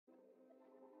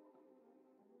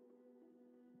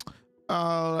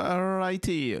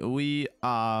Alrighty, we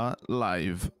are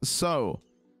live. So,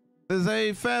 there's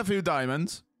a fair few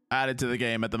diamonds added to the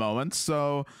game at the moment.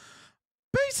 So,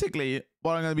 basically,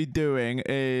 what I'm going to be doing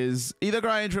is either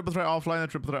grind triple threat offline or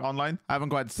triple threat online. I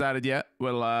haven't quite decided yet.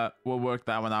 We'll work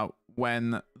that one out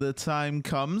when the time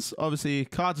comes. Obviously,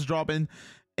 cards dropping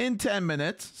in 10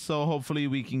 minutes, so hopefully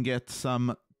we can get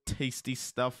some tasty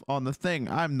stuff on the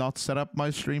thing. I'm not set up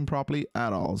my stream properly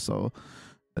at all, so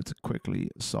let's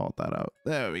quickly sort that out.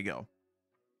 There we go.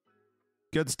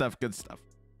 Good stuff, good stuff.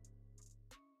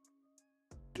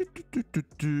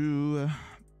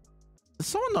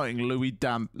 So annoying. Louie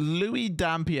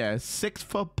Dampier,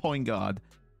 6-foot point guard,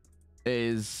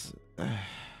 is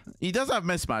he does have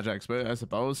mismatch expert, I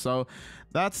suppose, so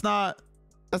that's not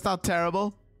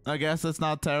terrible. I guess that's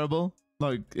not terrible.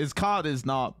 Like, his card is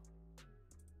not,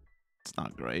 it's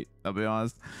not great, I'll be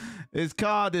honest. His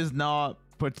card is not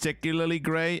particularly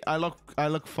great. I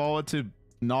look forward to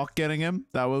not getting him.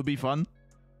 That will be fun.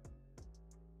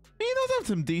 He does have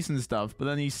some decent stuff, but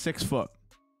then he's 6 foot.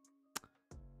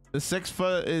 The 6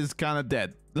 foot is kind of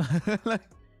dead. Like,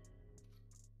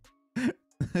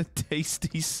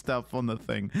 tasty stuff on the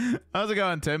thing. How's it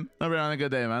going, Tim? Hope you're having a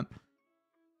good day, man.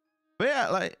 But yeah,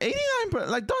 like 89%,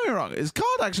 like, don't get me wrong, his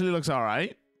card actually looks all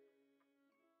right.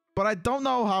 But I don't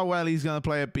know how well he's going to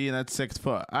play at being at 6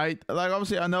 foot.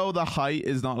 Obviously, I know the height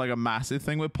is not like a massive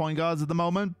thing with point guards at the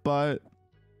moment, but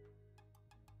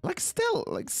like, still,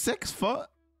 like 6 foot,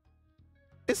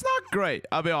 it's not great.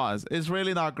 I'll be honest. It's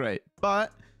really not great,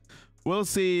 but we'll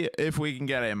see if we can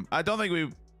get him. I don't think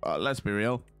we, let's be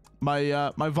real.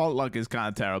 My vault luck is kind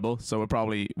of terrible, so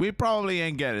we probably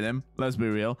ain't getting him. Let's be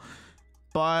real.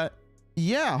 But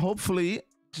yeah, hopefully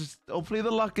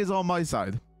the luck is on my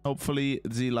side. Hopefully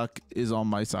the luck is on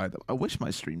my side. I wish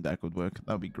my stream deck would work.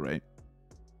 That'd be great.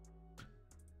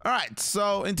 All right,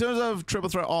 so in terms of triple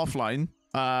threat offline,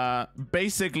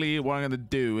 basically what I'm gonna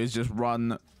do is just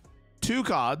run 2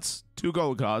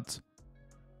 gold cards.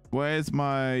 Where's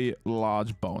my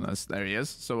large bonus? There he is.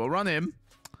 So we'll run him.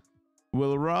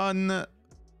 We'll run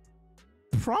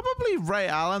probably Ray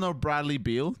Allen or Bradley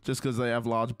Beal, just because they have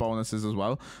large bonuses as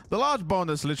well. The large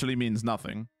bonus literally means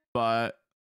nothing, but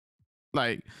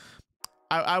like,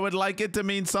 I would like it to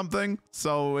mean something,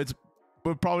 so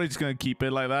we're probably just gonna keep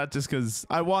it like that, just because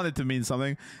I want it to mean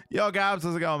something. Yo, Gabs,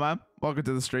 how's it going, man? Welcome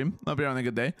to the stream. Hope you're having a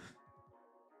good day.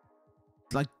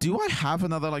 Like, do I have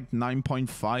another like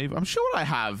 9.5? I'm sure I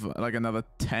have like another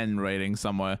 10 rating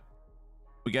somewhere.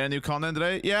 We get a new content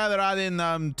today? Yeah, they're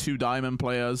adding 2 diamond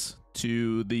players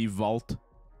to the vault.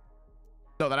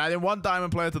 No, they're adding 1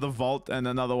 diamond player to the vault and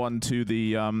another one to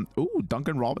the ooh,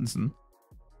 Duncan Robinson.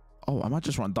 Oh, I might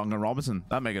just run Duncan Robinson.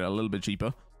 That'd make it a little bit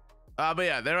cheaper. But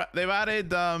yeah, they've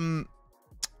added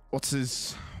what's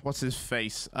his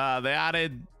face? They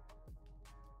added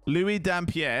Louie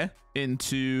Dampier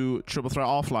into triple threat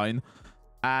offline,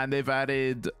 and they've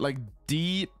added like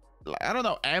I don't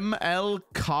know, M.L.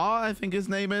 Carr, I think his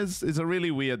name is. It's a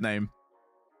really weird name.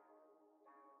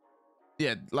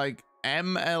 Yeah, like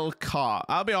M.L. Carr.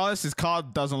 I'll be honest, his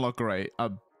card doesn't look great.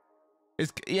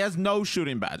 He has no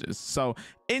shooting badges, so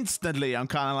instantly I'm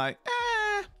kind of like,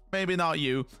 maybe not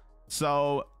you.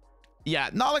 So yeah,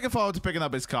 not looking forward to picking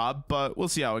up his card, but we'll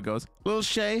see how it goes. Little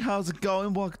Shay, how's it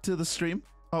going? Welcome to the stream.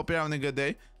 Hope you're having a good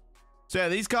day. So yeah,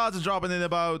 these cards are dropping in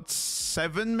about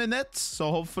 7 minutes,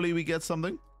 so hopefully we get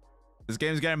something. This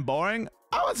game's getting boring.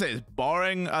 I would say it's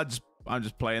boring. I'm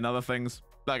just playing other things.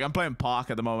 Like, I'm playing Park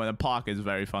at the moment, and Park is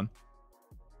very fun.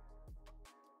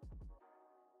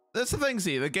 That's the thing,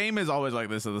 see, the game is always like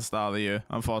this at the start of the year,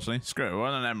 unfortunately. Screw it, we're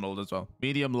on an emerald as well.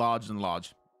 Medium, large, and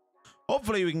large.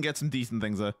 Hopefully we can get some decent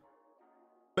things there.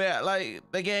 But yeah, like,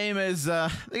 the game is,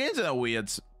 the game's in a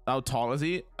weird, how tall is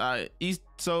he?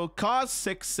 So Carr's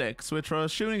 6'6", which for a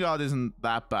shooting guard isn't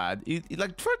that bad.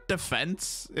 Like, for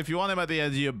defense, if you want him at the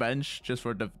edge of your bench, just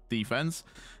for defense,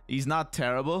 he's not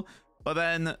terrible. But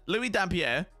then Louie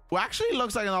Dampier, who actually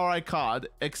looks like an alright card,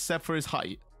 except for his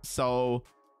height. So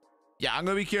yeah, I'm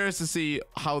gonna be curious to see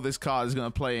how this card is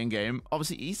gonna play in game.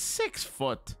 Obviously, he's 6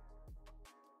 foot.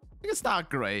 It's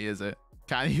not great, is it?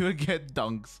 Can't even get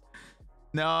dunks.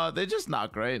 No, they're just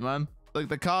not great, man. Like,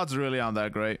 the cards really aren't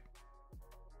that great.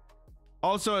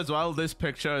 Also, as well, this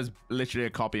picture is literally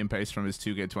a copy and paste from his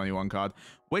 2K21 card,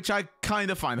 which I kind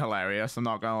of find hilarious, I'm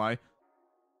not gonna lie.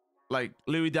 Like,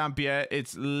 Louie Dampier,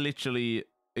 it's literally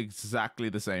exactly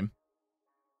the same.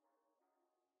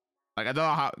 Like, I don't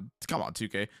know how... Come on,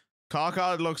 2K. Carr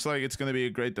card looks like it's going to be a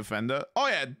great defender. Oh,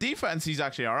 yeah, defense, he's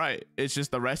actually all right. It's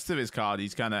just the rest of his card,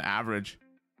 he's kind of average.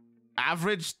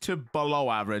 Average to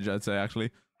below average, I'd say,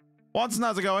 actually. Watson,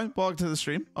 how's it going? Welcome to the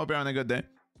stream. Hope you're having a good day.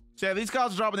 So yeah, these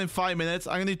cards are dropping in 5 minutes.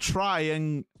 I'm gonna try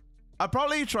and I'll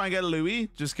probably try and get Louie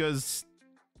just because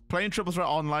playing triple threat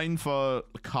online for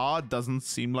a card doesn't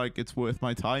seem like it's worth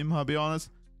my time. I'll be honest.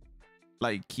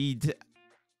 Like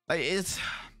it's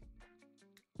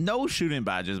no shooting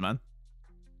badges, man.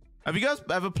 Have you guys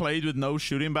ever played with no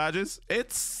shooting badges?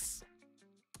 It's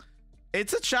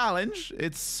a challenge.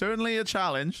 It's certainly a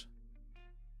challenge.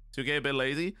 2K a bit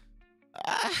lazy.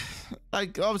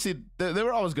 Like obviously they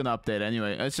were always gonna update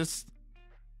anyway. It's just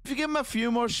if you give them a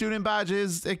few more shooting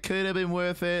badges, it could have been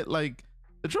worth it. Like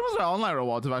the triple threat online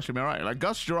rewards have actually been alright. Like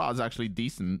Gus Gerard's actually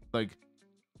decent. Like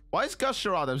why is Gus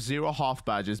Gerard have 0 half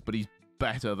badges, but he's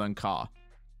better than Carr?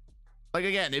 Like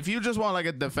again, if you just want like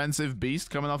a defensive beast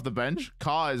coming off the bench,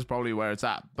 Carr is probably where it's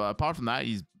at. But apart from that,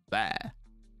 he's there.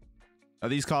 Are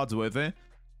these cards worth it?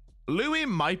 Louie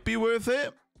might be worth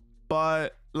it,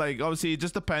 but like obviously it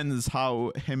just depends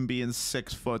how him being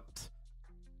 6 foot.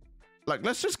 Like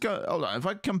let's just go. Hold on, if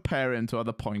I compare him to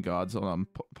other point guards, hold on,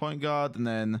 point guard, and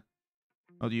then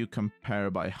how do you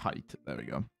compare by height? There we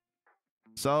go.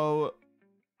 So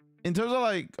in terms of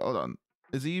like, hold on,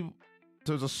 is he in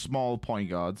terms of small point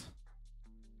guards?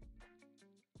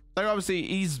 Like obviously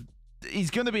he's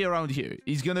gonna be around here.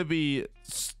 He's gonna be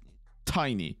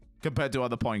tiny compared to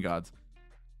other point guards.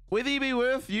 Would he be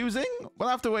worth using? We'll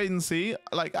have to wait and see.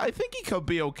 Like, I think he could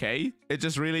be okay. It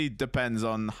just really depends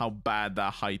on how bad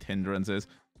that height hindrance is.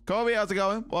 Kobe, how's it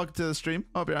going? Welcome to the stream.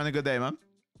 Hope you're having a good day, man.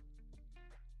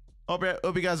 Hope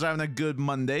you guys are having a good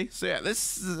Monday. So yeah,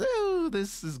 this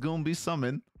is gonna be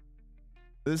something.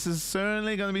 This is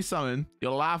certainly gonna be something.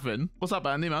 You're laughing. What's up,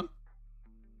 Andy, man?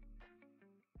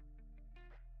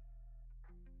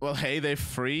 Well, hey, they're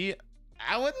free.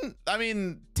 I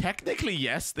mean, technically,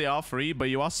 yes, they are free, but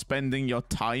you are spending your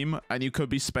time and you could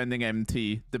be spending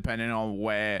MT depending on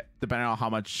how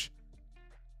much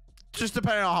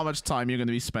time you're going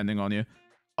to be spending on you.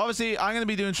 Obviously, I'm going to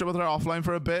be doing triple threat offline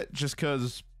for a bit just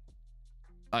because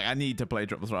like, I need to play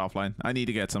triple threat offline. I need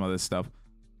to get some of this stuff.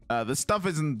 The stuff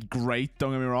isn't great,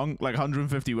 don't get me wrong. Like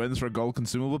 150 wins for a gold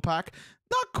consumable pack.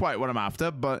 Not quite what I'm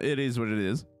after, but it is what it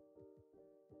is.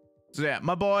 So yeah,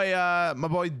 my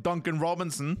boy Duncan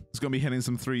Robinson is gonna be hitting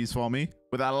some threes for me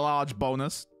with that large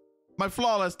bonus. My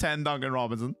flawless 10 Duncan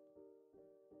Robinson.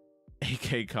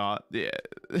 AK Carr, yeah.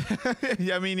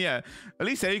 Yeah, I mean, yeah. At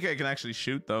least AK can actually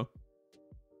shoot though.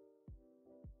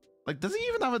 Like, does he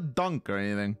even have a dunk or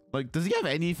anything? Like, does he have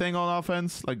anything on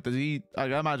offense? Like, does he? I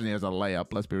imagine he has a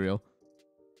layup. Let's be real.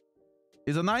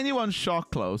 He's a 91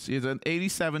 shot close. He's an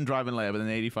 87 driving layup and an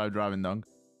 85 driving dunk.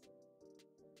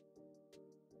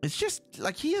 It's just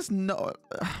like he has no.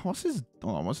 What's his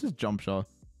jump shot?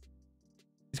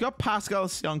 He's got Pascal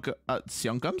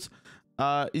Siakam's.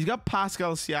 He's got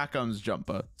Pascal Siakam's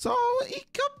jumper, so he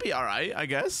could be all right, I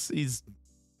guess. He's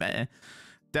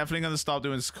definitely gonna stop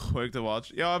doing quick to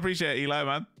watch. Yo, I appreciate it, Eli,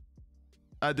 man.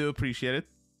 I do appreciate it.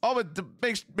 Oh, but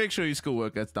make sure your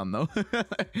schoolwork gets done though.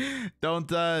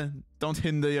 Don't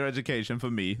hinder your education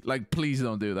for me. Like, please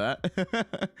don't do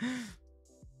that.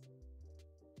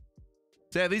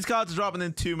 So yeah, these cards are dropping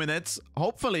in 2 minutes.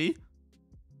 Hopefully,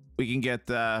 we can get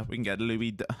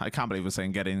Louie. I can't believe we're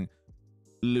saying getting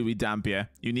Louie Dampier.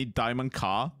 You need Diamond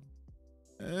Carr.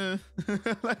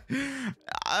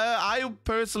 I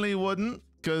personally wouldn't,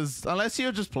 because unless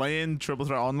you're just playing triple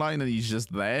threat online and he's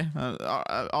just there,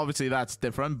 obviously that's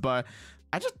different. But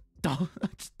I just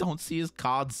don't see his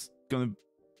cards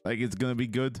it's gonna be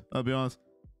good. I'll be honest.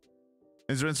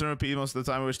 It's rinse and repeat most of the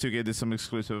time. I wish 2K did some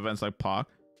exclusive events like Park.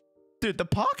 Dude, the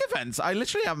Park events, I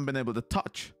literally haven't been able to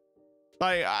touch.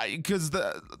 Like, because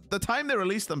the time they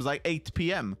released them is like 8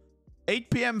 p.m. 8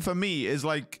 p.m. for me is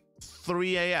like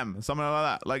 3 a.m. Something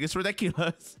like that. Like, it's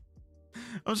ridiculous.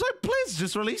 I was like, please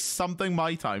just release something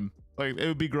my time. Like, it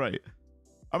would be great.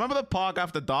 I remember the Park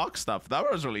After Dark stuff. That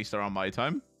was released around my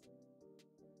time.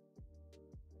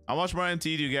 How much more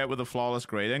MT do you get with the flawless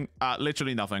grading?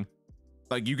 Literally nothing.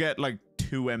 Like, you get like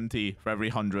 2 MT for every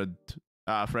 100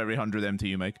 MT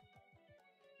you make.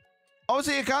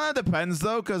 Obviously, it kind of depends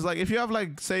though, because like if you have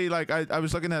like, say, like I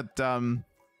was looking at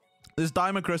this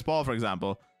Diamond Chris Paul, for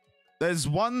example. There was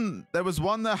one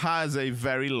that has a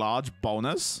very large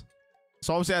bonus.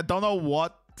 So obviously, I don't know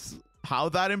how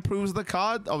that improves the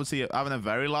card. Obviously, having a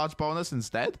very large bonus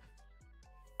instead.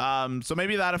 So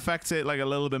maybe that affects it like a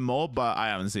little bit more, but I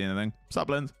haven't seen anything. Sup,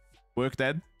 Lind? Work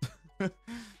dead.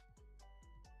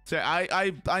 So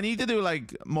I need to do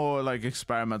like more like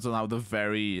experiments on how the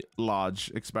very large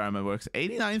experiment works.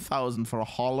 89,000 for a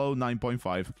hollow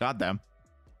 9.5. God damn.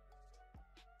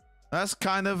 That's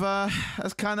kind of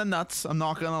nuts. I'm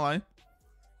not gonna lie.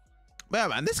 But yeah,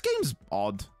 man, this game's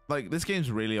odd. Like, this game's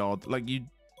really odd. Like,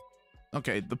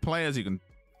 Okay, the players you can...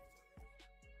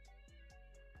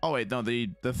 Oh, wait, no, the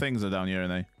things are down here,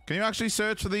 aren't they? Can you actually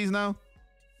search for these now?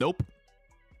 Nope.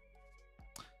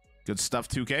 Good stuff,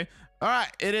 2K. All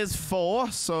right, it is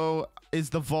 4, so is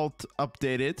the vault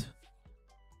updated?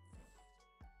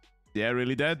 Yeah,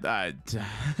 really dead? All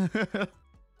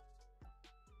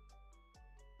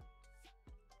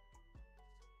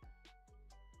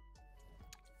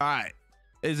right.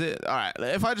 Is it... All right,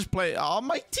 if I just play... Oh,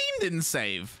 my team didn't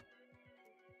save.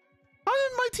 How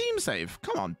did my team save?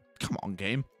 Come on. Come on,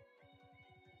 game.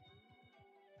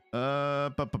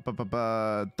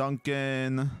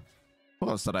 Duncan. What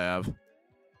else did I have?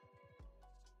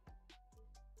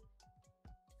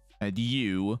 I had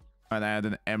you, and I had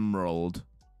an emerald,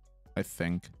 I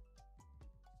think.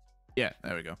 Yeah,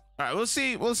 there we go. All right, we'll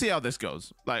see. We'll see how this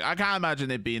goes. Like, I can't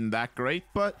imagine it being that great,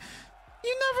 but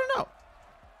you never know.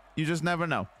 You just never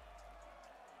know.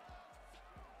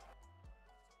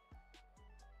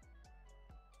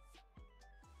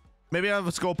 Maybe I'll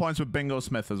have score points with Bingo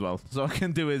Smith as well, so I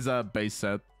can do his base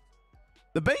set.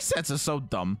 The base sets are so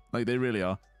dumb. Like, they really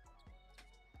are.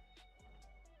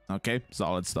 Okay,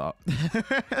 solid start.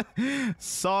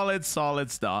 solid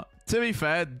start. To be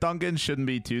fair, Duncan shouldn't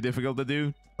be too difficult to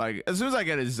do. Like, as soon as I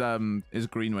get his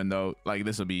green window, like,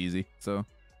 this will be easy, so...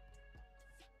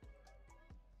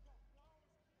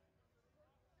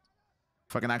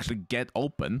 If I can actually get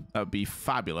open, that would be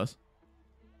fabulous.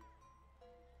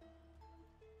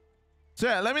 So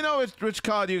yeah, let me know which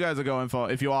card you guys are going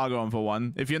for, if you are going for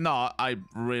one. If you're not, I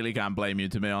really can't blame you,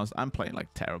 to be honest. I'm playing, like,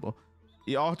 terrible.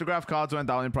 The autograph cards went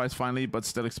down in price finally, but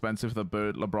still expensive, the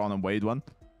Bird, LeBron, and Wade one.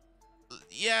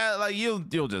 Yeah, like,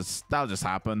 that'll just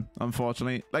happen,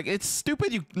 unfortunately. Like, it's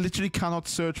stupid you literally cannot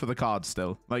search for the cards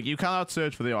still. Like, you cannot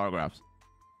search for the autographs.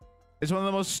 It's one of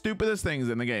the most stupidest things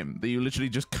in the game, that you literally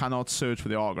just cannot search for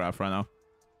the autograph right now.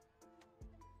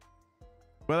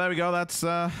 Well, there we go. That's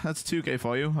 2K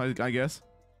for you, I guess.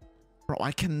 Bro,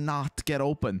 I cannot get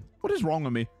open. What is wrong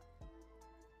with me?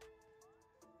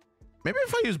 Maybe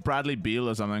if I use Bradley Beal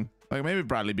or something. Like, maybe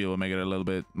Bradley Beal will make it a little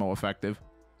bit more effective.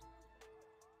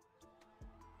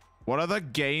 What other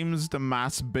games do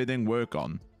mass bidding work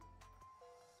on?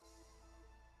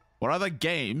 What other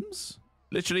games?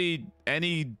 Literally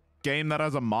any game that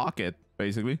has a market,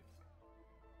 basically.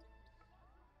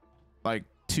 Like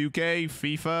 2K,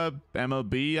 FIFA,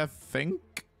 MLB, I think.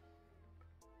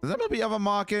 Does MLB have a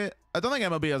market? I don't think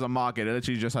MLB has a market. It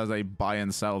literally just has a buy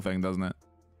and sell thing, doesn't it?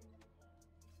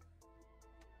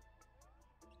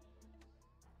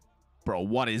 Bro,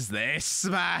 what is this,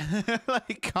 man?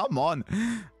 Like, come on.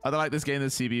 I don't like this game. The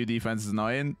CPU defense is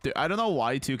annoying. Dude, I don't know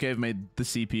why 2K have made the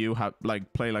CPU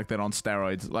play like they're on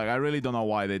steroids. Like, I really don't know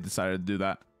why they decided to do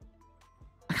that.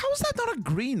 How is that not a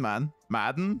green, man?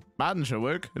 Madden? Madden should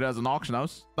work. It has an auction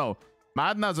house. No,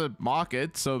 Madden has a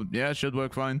market, so yeah, it should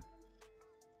work fine.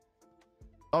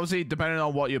 Obviously, depending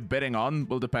on what you're bidding on,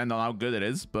 will depend on how good it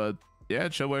is, but yeah,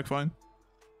 it should work fine.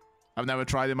 I've never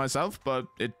tried it myself, but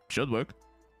it should work.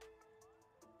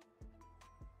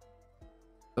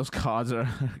 Those cards are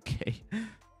okay.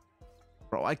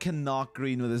 Bro, I cannot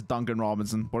green with this Duncan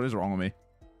Robinson. What is wrong with me?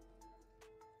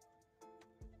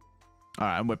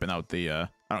 Alright, I'm whipping out the, I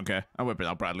don't care. I'm whipping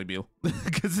out Bradley Beal.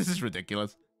 Because this is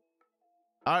ridiculous.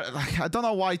 I don't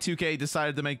know why 2K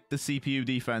decided to make the CPU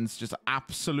defense just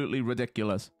absolutely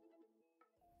ridiculous.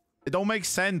 It don't make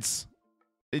sense.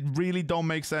 It really don't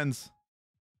make sense.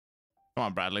 Come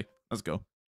on, Bradley. Let's go.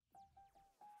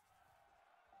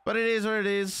 But it is what it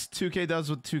is. 2K does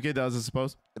what 2K does, I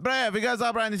suppose. But yeah, if you guys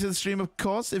are brand new to the stream, of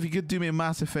course, if you could do me a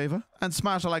massive favor and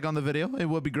smash a like on the video, it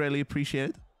would be greatly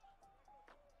appreciated.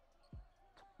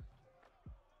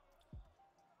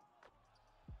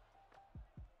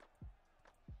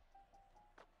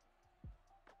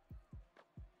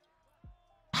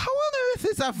 How on earth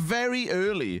is that very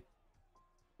early?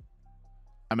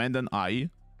 I meant an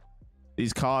I.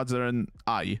 These cards are an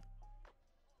I.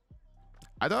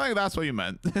 I don't think that's what you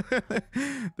meant.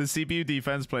 The CPU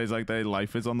defense plays like their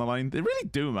life is on the line. They really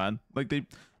do, man. Like they...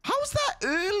 How's that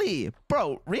early?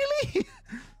 Bro, really?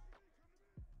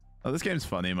 Oh, this game's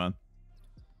funny, man.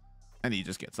 And he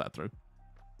just gets that through.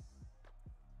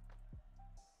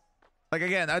 Like,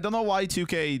 again, I don't know why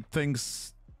 2K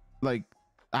thinks, like,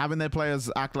 having their players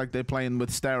act like they're playing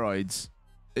with steroids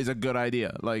is a good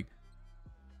idea. Like,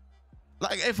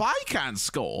 if I can't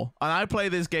score, and I play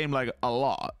this game, like, a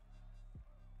lot,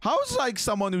 how's, like,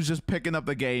 someone who's just picking up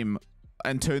the game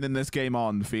and turning this game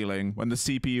on feeling when the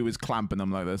CPU is clamping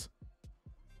them like this?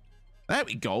 There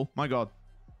we go. My God.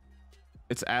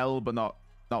 It's L, but not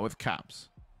with caps.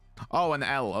 Oh, an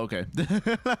L. Okay.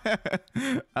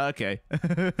 Okay.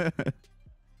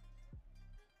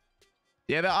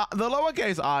 Yeah, the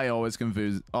lowercase I always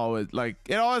confuse. Always like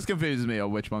it always confuses me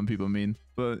on which one people mean.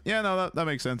 But yeah, no, that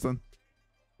makes sense then.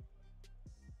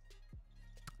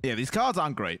 Yeah, these cards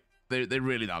aren't great. They're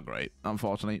really not great,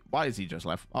 unfortunately. Why is he just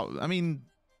left? Oh, I mean,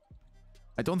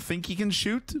 I don't think he can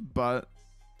shoot, but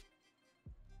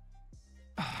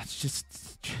it's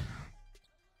just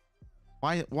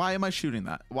why am I shooting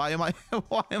that? Why am I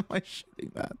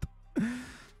shooting that?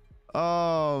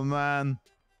 Oh man.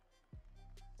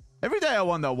 Every day I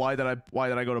wonder why did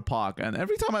I go to park, and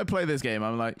every time I play this game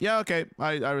I'm like, yeah, okay,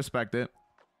 I respect it.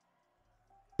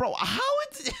 Bro, how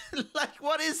it's like,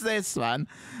 what is this, man?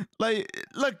 Like,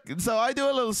 look, so I do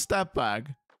a little step back.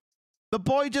 The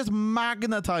boy just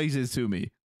magnetizes to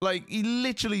me. Like, he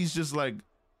literally is just like,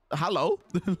 hello?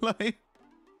 Like,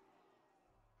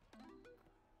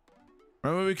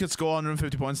 remember we could score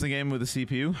 150 points in the game with the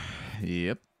CPU?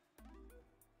 Yep.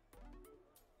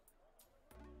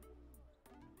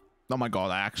 Oh my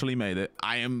god, I actually made it.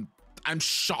 I'm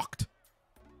shocked.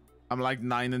 I'm like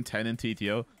 9 and 10 in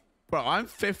TTO. Bro, I'm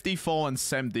 54 and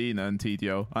 17 in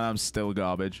TTO, and I'm still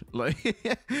garbage. Like,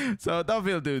 so don't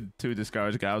feel too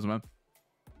discouraged, guys, man.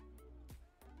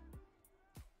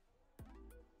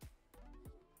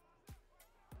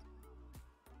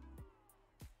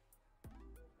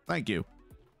 Thank you.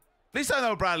 At least I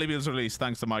know Bradley Beal's released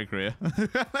thanks to my career.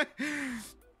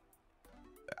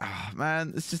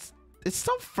 Man, it's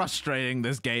so frustrating,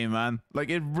 this game, man. Like,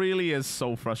 it really is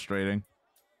so frustrating.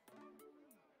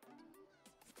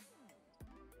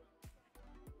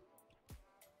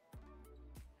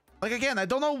 Like, again, I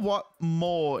don't know what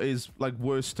more is, like,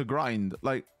 worse to grind.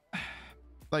 Like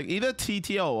either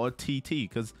TTO or TT,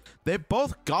 because they're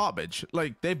both garbage.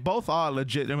 Like, they both are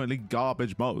legitimately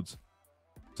garbage modes.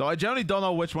 So I generally don't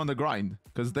know which one to grind,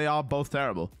 because they are both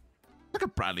terrible. Look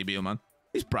at Bradley Beal, man.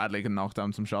 At least Bradley can knock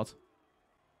down some shots.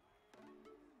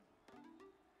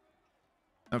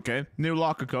 Okay, new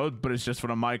locker code, but it's just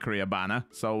for a My Career banner.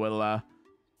 So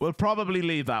we'll probably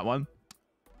leave that one.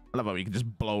 I love how you can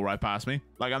just blow right past me.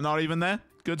 Like I'm not even there.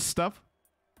 Good stuff.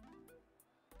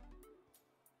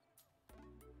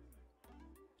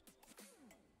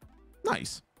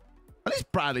 Nice. At least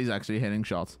Bradley's actually hitting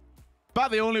shots.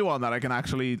 About the only one that I can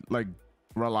actually, like,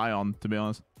 rely on, to be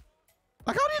honest.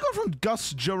 Like, how do you go from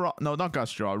Gus Gerard... No, not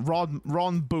Gus Gerard.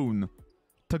 Ron Boone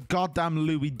to goddamn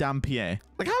Louie Dampier?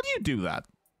 Like, how do you do that?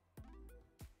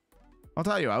 I'll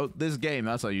tell you out. This game,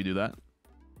 that's how you do that.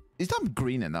 He's done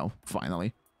greening, though,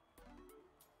 finally.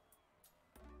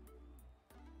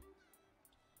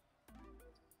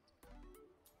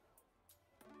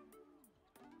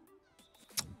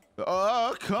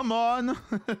 Oh, come on.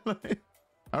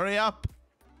 Hurry up.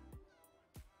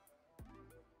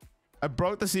 I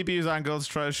broke the CPU's ankles,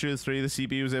 tried to shoot 3. The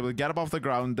CPU was able to get up off the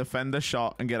ground, defend the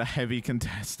shot, and get a heavy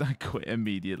contest. I quit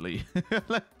immediately.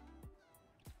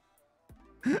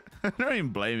 I don't even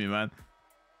blame you, man.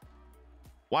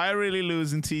 Why I really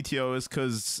lose in TTO is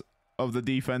because of the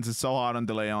defense. It's so hard on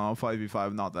delay on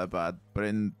 5v5, not that bad. But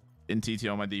in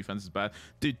TTO, my defense is bad.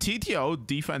 Dude, TTO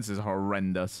defense is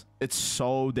horrendous. It's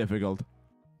so difficult.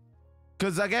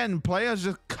 Because, again, players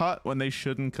just cut when they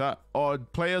shouldn't cut. Or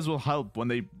players will help when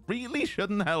they really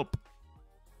shouldn't help.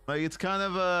 Like, it's kind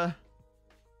of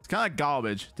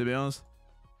garbage, to be honest.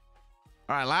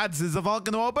 All right, lads, is the vault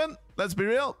going to open? Let's be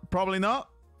real. Probably not.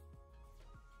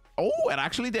 Oh, it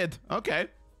actually did. Okay.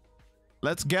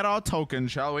 Let's get our token,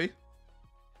 shall we?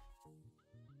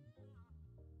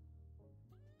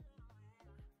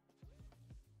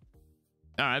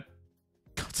 All right.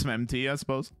 Got some MT, I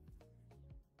suppose.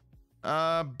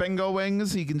 Bingo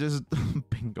wings. He can just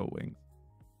bingo wings.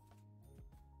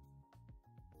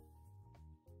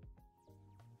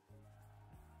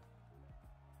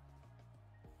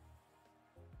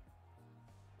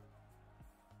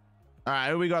 All right,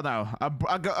 who we got now?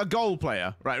 A goal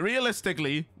player. Right,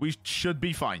 realistically, we should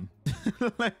be fine.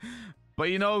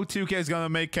 But you know, 2K is gonna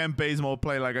make Kent Bazemore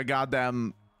play like a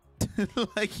goddamn...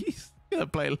 like, he's gonna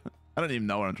play... I don't even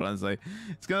know what I'm trying to say.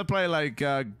 He's gonna play like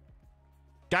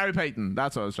Gary Payton.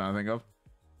 That's what I was trying to think of.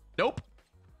 Nope.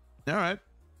 All right.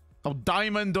 Oh,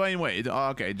 Diamond Dwayne Wade. Oh,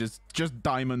 okay, just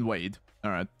Diamond Wade. All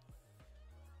right.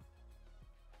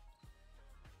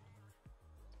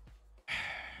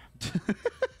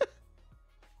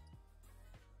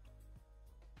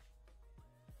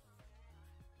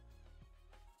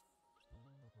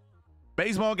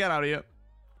 Bazemore, get out of here.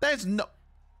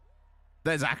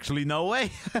 There's actually no way.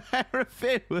 I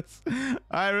refuse.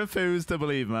 I refuse to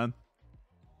believe, man.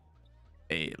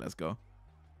 Hey, let's go.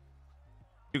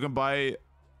 You can buy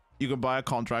a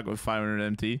contract with 500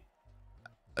 MT.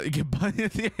 You can buy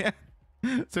it. Yeah.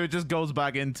 So it just goes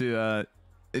back into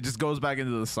it just goes back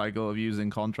into the cycle of using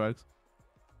contracts.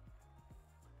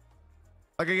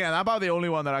 Like, again, I'm about the only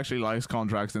one that actually likes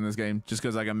contracts in this game, just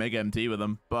because I can make MT with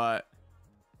them. But,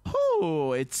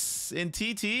 oh, it's in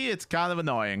TT, it's kind of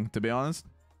annoying, to be honest.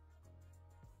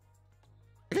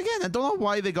 Like, again, I don't know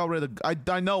why they got rid of...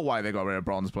 I know why they got rid of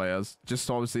bronze players. Just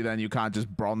obviously then you can't just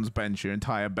bronze bench your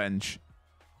entire bench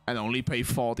and only pay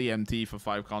 40 MT for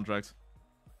 5 contracts.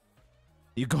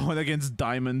 You're going against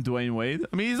Diamond Dwayne Wade.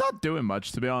 I mean, he's not doing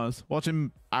much, to be honest. Watch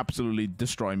him absolutely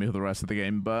destroy me for the rest of the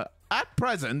game. But at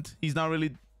present, he's not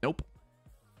really... Nope.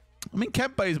 I mean,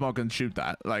 Kemp Bazemore can shoot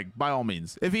that. Like, by all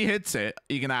means. If he hits it,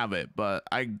 he can have it. But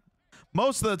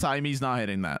most of the time, he's not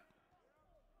hitting that.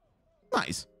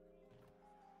 Nice.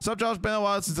 Sup, Josh? Been a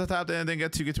while since I tapped in and didn't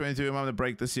get 2K22. I'm having a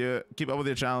break this year. Keep up with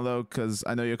your channel, though, because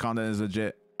I know your content is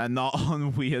legit and not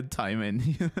on weird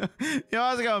timing. Yo,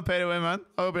 how's it going? Pay to win, man.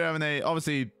 I hope you're having a...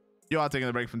 Obviously, you are taking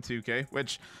a break from 2K,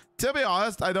 which, to be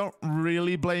honest, I don't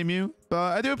really blame you.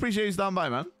 But I do appreciate you stopping by,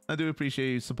 man. I do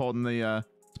appreciate you supporting the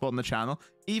channel,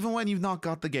 even when you've not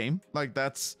got the game. Like,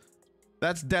 that's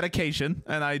dedication,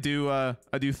 and I do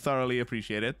thoroughly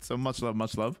appreciate it. So much love,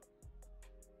 much love.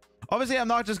 Obviously, I'm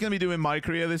not just gonna be doing my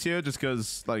career this year, just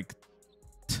because like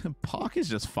Park is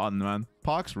just fun, man.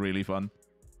 Park's really fun.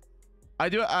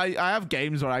 I have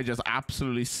games where I just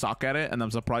absolutely suck at it, and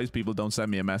I'm surprised people don't send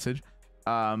me a message.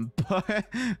 But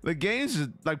the games just,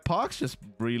 like, Park's just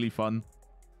really fun.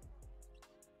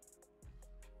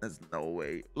 There's no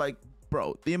way. Like,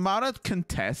 bro, the amount of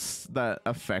contests that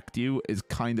affect you is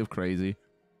kind of crazy.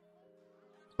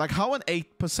 Like, how an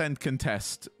 8%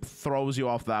 contest throws you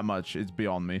off that much is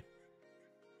beyond me.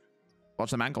 Watch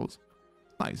them ankles.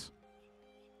 Nice.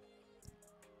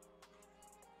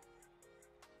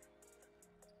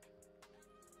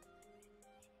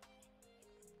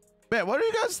 Yeah, what do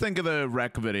you guys think of the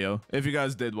rec video, if you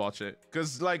guys did watch it?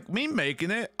 Because, like, me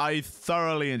making it, I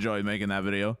thoroughly enjoyed making that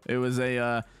video. It was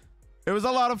a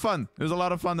lot of fun. It was a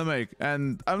lot of fun to make.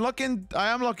 And I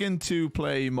am looking to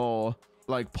play more,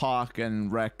 like, Park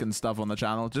and rec and stuff on the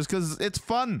channel, just because it's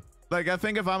fun. Like, I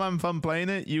think if I'm having fun playing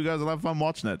it, you guys will have fun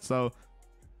watching it. So,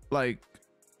 like,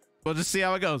 we'll just see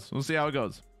how it goes. We'll see how it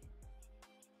goes.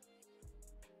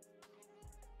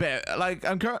 But, like,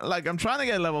 I'm trying to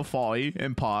get level 40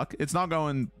 in Park. It's not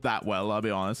going that well, I'll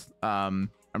be honest. I'm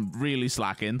really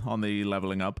slacking on the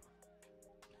leveling up.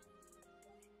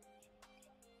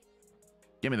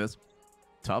 Give me this.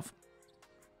 Tough.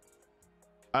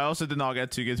 I also did not get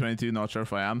 2K22. Not sure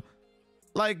if I am.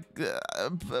 Like,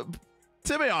 to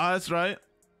be honest, right?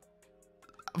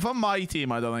 For my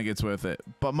team, I don't think it's worth it.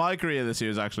 But my career this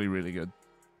year is actually really good.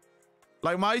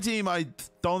 Like, my team, I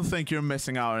don't think you're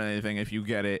missing out on anything if you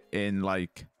get it in,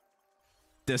 like,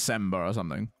 December or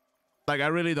something. Like, I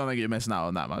really don't think you're missing out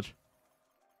on that much.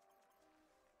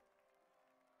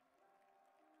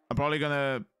 I'm probably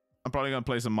gonna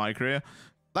play some my career.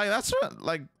 Like, that's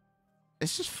like,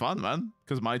 it's just fun, man.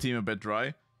 Because my team a bit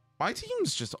dry. My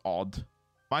team's just odd.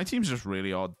 My team's just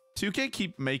really odd. 2K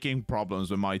keep making problems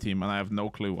with my team, and I have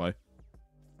no clue why.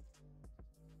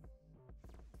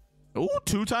 Oh,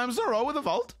 2 times in a row with a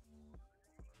vault.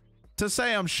 To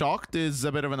say I'm shocked is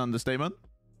a bit of an understatement.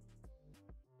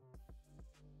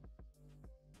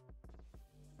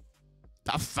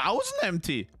 $1,000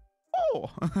 MT.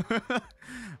 Oh.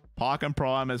 Park and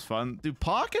Pro Am is fun. Dude,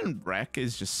 Park and Rec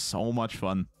is just so much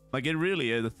fun. Like, it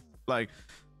really is. Like,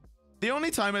 the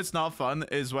only time it's not fun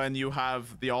is when you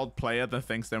have the odd player that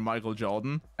thinks they're Michael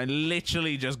Jordan and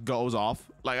literally just goes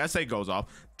off. Like, I say goes off.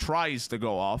 Tries to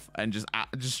go off and just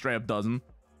straight up doesn't.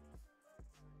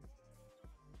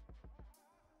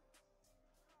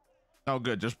 Oh,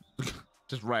 good. Just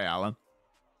Ray Allen.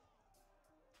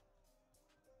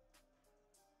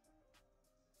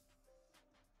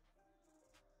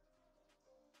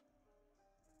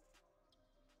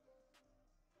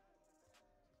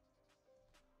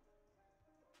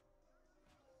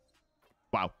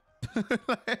 Wow.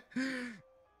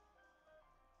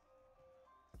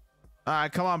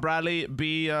 Come on, Bradley.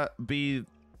 Be a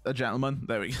gentleman.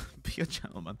 There we go. Be a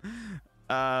gentleman.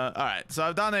 All right. So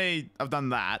I've done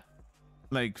that.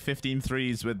 Like 15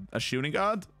 threes with a shooting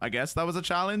guard. I guess that was a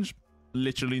challenge.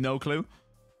 Literally no clue.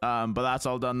 But that's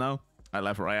all done now. I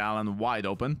left Ray Allen wide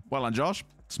open. Well on, Josh.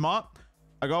 Smart.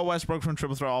 I got Westbrook from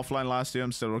triple threat offline last year.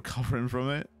 I'm still recovering from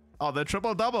it. Oh, the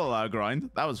triple-double grind.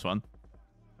 That was fun.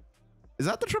 Is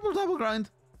that the triple-double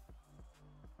grind?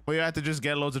 Where you had to just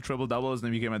get loads of triple-doubles and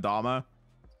then you became a Dharma?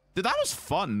 Dude, that was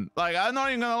fun. Like, I'm not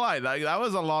even gonna lie. That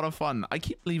was a lot of fun. I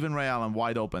keep leaving Ray Allen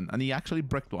wide open, and he actually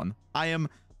bricked one. I am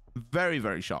very,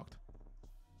 very shocked.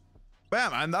 But yeah,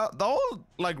 man, the whole,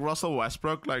 like, Russell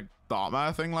Westbrook, like,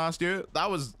 Dharma thing last year. That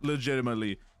was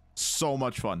legitimately so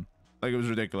much fun. Like, it was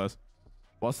ridiculous.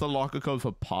 What's the locker code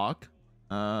for Park?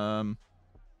 I'll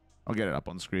get it up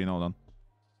on screen. Hold on.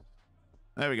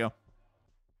 There we go.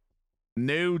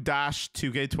 New dash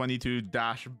 2K22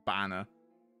 dash banner.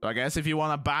 So I guess if you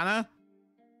want a banner,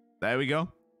 there we go.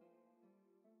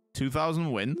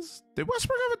 2,000 wins? Did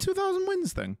Westbrook have a 2,000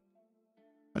 wins thing?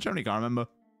 I generally can't remember.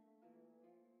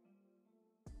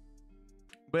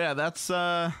 But yeah, that's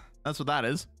what that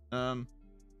is.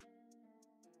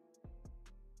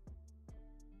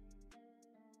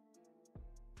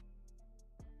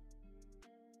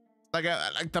 Like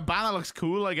the banner looks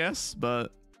cool, I guess,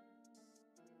 but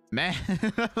meh.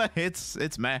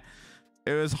 it's meh.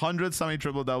 It was 100 something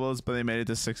triple doubles, but they made it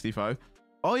to 65.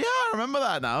 Oh yeah, I remember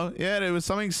that now. Yeah, it was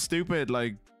something stupid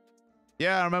like.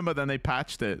 Yeah, I remember. Then they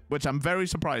patched it, which I'm very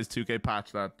surprised 2K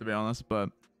patched that, to be honest. But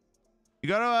you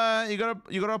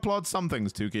gotta applaud some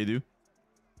things 2K do.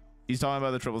 He's talking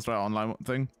about the triple strike online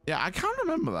thing. Yeah, I can't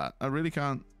remember that. I really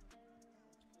can't.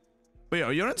 But yo,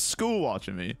 you're in school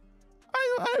watching me.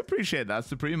 I appreciate that,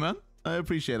 Supreme, man. I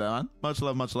appreciate that, man. Much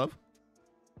love, much love.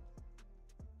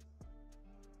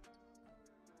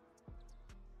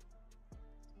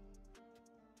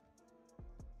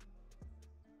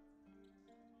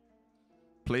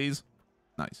 Please.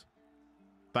 Nice.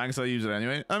 Thanks, I'll use it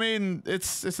anyway. I mean,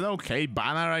 it's an okay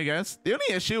banner, I guess. The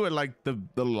only issue with like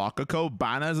the locker code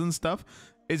banners and stuff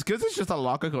is because it's just a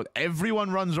locker code.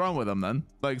 Everyone runs around with them then.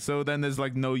 Like, so then there's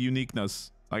like no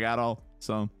uniqueness, like, at all.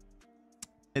 So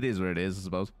it is what it is, I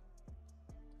suppose.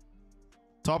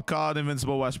 Top card,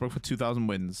 Invincible Westbrook for 2,000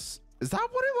 wins. Is that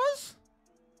what it was?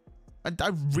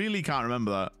 I really can't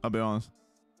remember that, I'll be honest.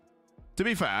 To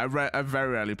be fair, I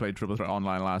very rarely played Triple Threat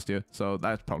Online last year, so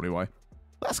that's probably why.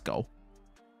 Let's go.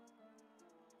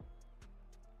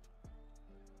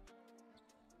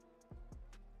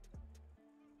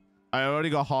 I already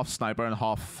got half Sniper and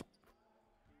half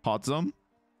Hot Zone.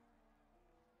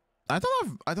 I'm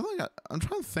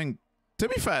trying to think. To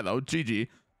be fair though, GG,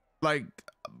 like,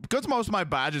 because most of my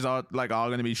badges are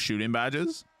going to be shooting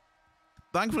badges.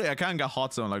 Thankfully, I can get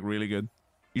Hot Zone like really good.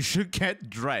 You should get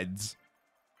Dreads.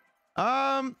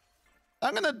 I'm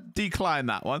gonna decline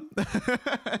that one.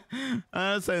 I'm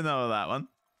gonna say no to that one.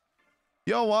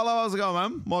 Yo, Wallow, how's it going,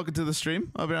 man? Welcome to the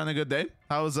stream. Hope you're having a good day.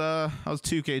 How's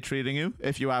 2K treating you?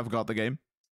 If you have got the game.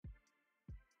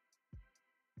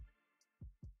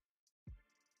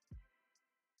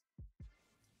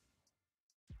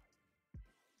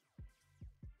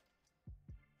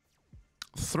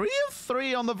 Three of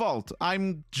 3 on the vault.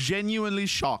 I'm genuinely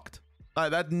shocked.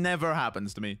 That never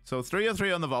happens to me. So 3 of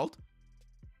 3 on the vault.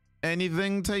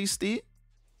 Anything tasty?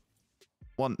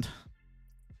 One.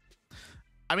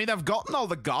 I mean, I've gotten all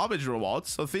the garbage rewards,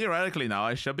 so theoretically now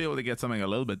I should be able to get something a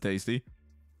little bit tasty.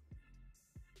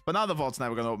 But now the vault's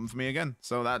never going to open for me again.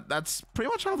 So that's pretty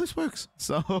much how this works.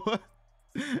 So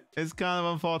it's kind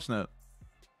of unfortunate.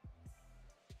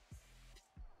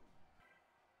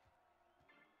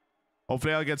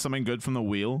 Hopefully I'll get something good from the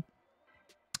wheel.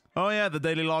 Oh yeah, the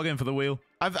daily login for the wheel.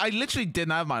 I literally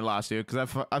didn't have mine last year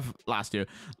because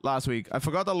last week. I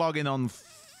forgot to log in on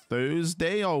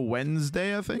Thursday or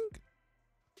Wednesday, I think.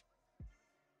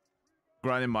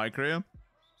 Grinding my career.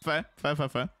 Fair.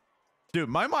 Dude,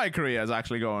 my career is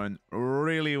actually going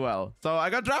really well. So I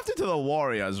got drafted to the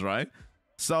Warriors, right?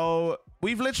 So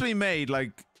we've literally made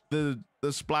like the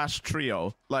splash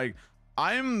trio. Like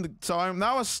I'm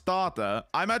now a starter.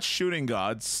 I'm at shooting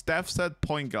guard. Steph's at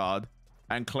point guard.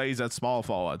 And Clay's at small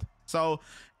forward. So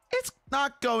it's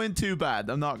not going too bad.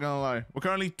 I'm not gonna lie. We're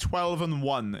currently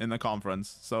 12-1 in the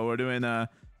conference. So we're doing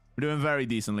very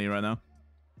decently right now.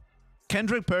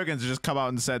 Kendrick Perkins just come out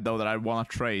and said though that I want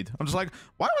to trade. I'm just like,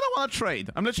 why would I want to trade?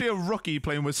 I'm literally a rookie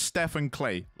playing with Steph and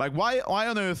Clay. Like why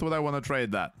on earth would I want to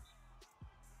trade that?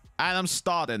 And I'm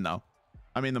starting now.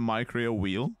 I mean the My Career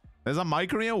wheel. There's a My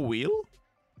Career wheel?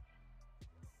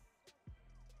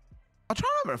 I'm trying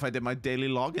to remember if I did my daily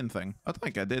login thing. I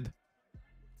think I did.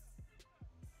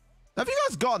 Have you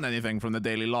guys gotten anything from the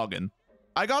daily login?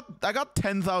 I got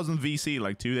 10,000 VC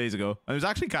like 2 days ago. It was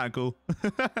actually kind of cool.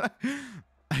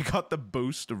 I got the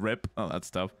boost rip. Oh, that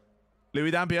stuff.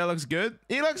 Louie Dampier looks good.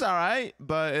 He looks all right,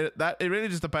 but it really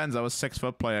just depends. I was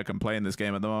 6-foot player can play in this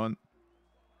game at the moment.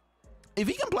 If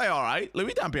he can play all right,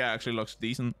 Louie Dampier actually looks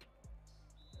decent.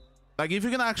 Like, if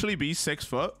you can actually be 6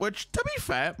 foot, which, to be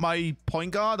fair, my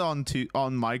point guard on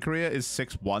my career is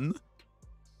 6'1".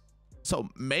 So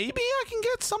maybe I can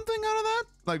get something out of that.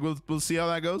 Like, we'll see how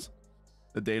that goes.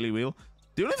 The daily wheel.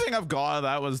 The only thing I've got out of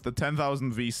that was the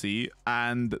 10,000 VC.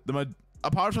 And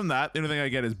apart from that, the only thing I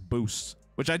get is boosts,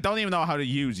 which I don't even know how to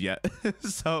use yet.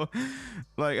 So,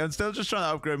 like, I'm still just trying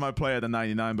to upgrade my player to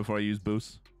 99 before I use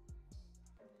boost.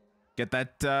 Get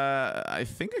that, I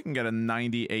think I can get a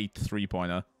 98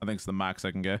 3-pointer. I think it's the max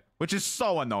I can get, which is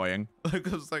so annoying. Like,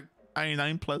 it's like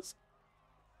 99 plus.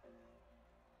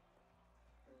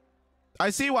 I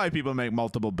see why people make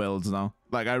multiple builds now.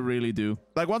 Like, I really do.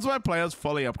 Like, once my player's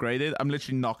fully upgraded, I'm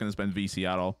literally not going to spend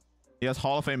VC at all. He has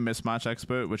Hall of Fame mismatch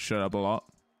expert, which should help a lot.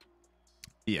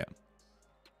 Yeah.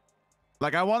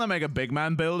 Like, I want to make a big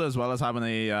man build as well as having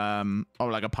a,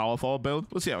 or like a power forward build.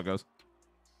 We'll see how it goes.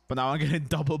 But now I'm getting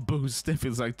double boost. It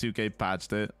feels like 2K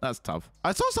patched it. That's tough.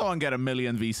 I saw someone get 1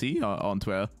 million VC on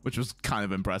Twitter, which was kind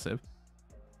of impressive.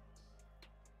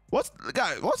 What's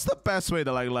the best way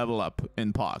to like level up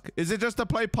in Park? Is it just to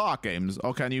play Park games,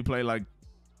 or can you play like,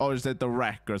 or is it the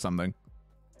rec or something?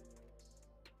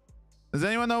 Does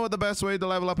anyone know what the best way to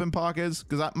level up in Park is?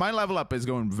 Because my level up is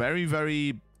going very,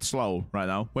 very slow right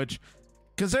now, which,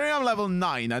 considering I'm level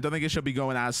 9, I don't think it should be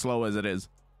going as slow as it is.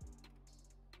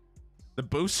 The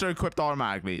boosts are equipped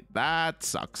automatically. That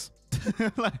sucks.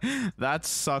 Like, that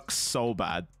sucks so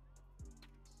bad.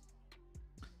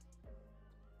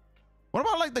 What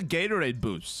about like the Gatorade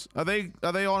boosts? Are they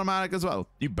automatic as well?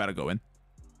 You better go in.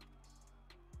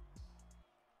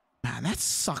 Man, that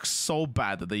sucks so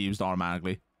bad that they used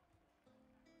automatically.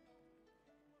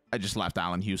 I just left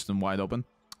Allen Houston wide open.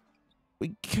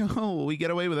 We get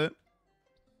away with it.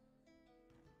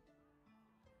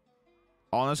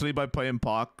 Honestly, by playing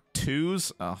Park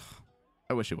 2s, ugh,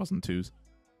 I wish it wasn't 2s.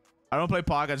 I don't play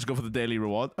Park, I just go for the daily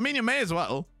reward. I mean, you may as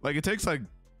well. Like, it takes like,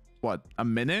 what, a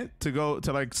minute to go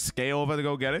to like scale over to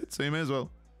go get it, so you may as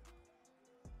well.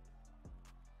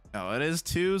 Oh, it is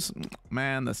 2s?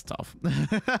 Man, that's tough.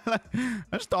 I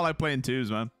just don't like playing 2s,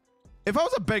 man. If I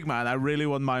was a big man, I really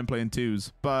wouldn't mind playing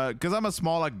 2s, but because I'm a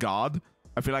smaller guard,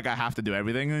 I feel like I have to do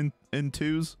everything in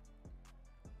 2s.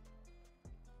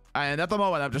 And at the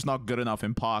moment, I'm just not good enough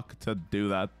in Park to do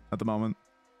that at the moment.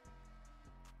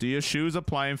 Do your shoes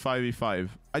apply in 5v5?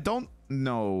 I don't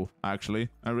know, actually.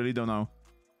 I really don't know.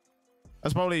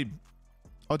 That's probably...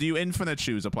 Or do you infinite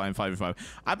shoes apply in 5v5?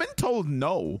 I've been told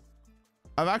no.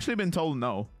 I've actually been told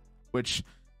no. Which,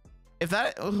 if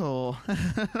that... Oh.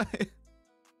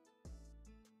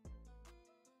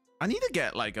 I need to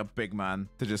get, like, a big man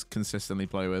to just consistently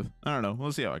play with. I don't know.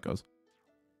 We'll see how it goes.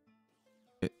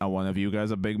 Are one of you guys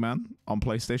a big man on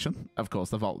PlayStation? Of course,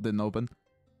 the vault didn't open.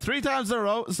 3 times in a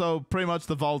row, so pretty much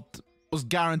the vault was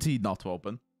guaranteed not to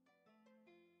open.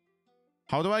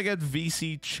 How do I get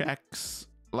VC checks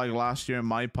like last year in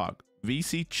my pack?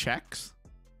 VC checks?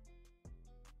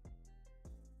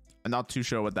 I'm not too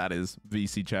sure what that is.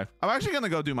 VC check. I'm actually gonna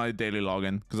go do my daily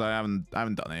login because I haven't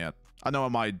done it yet. I know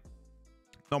my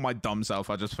dumb self.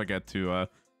 I just forget to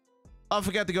I'll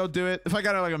forget to go do it. If I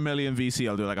got like 1 million VC,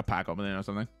 I'll do like a pack opening or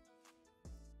something.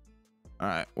 All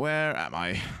right, where am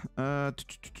I?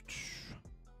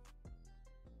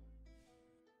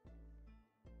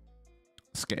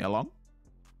 Scale along.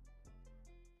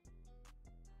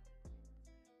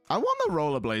 I want the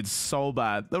rollerblades so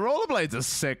bad. The rollerblades are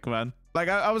sick, man. Like,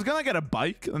 I was gonna get a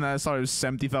bike, and then I saw it was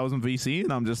 70,000 VC,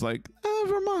 and I'm just like,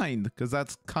 never mind, because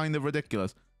that's kind of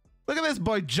ridiculous. Look at this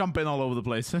boy jumping all over the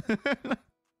place.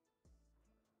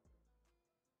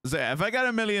 So yeah, if I get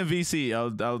 1 million VC,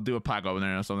 I'll do a pack opening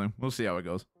or something. We'll see how it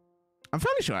goes. I'm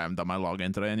fairly sure I haven't done my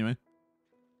login today anyway.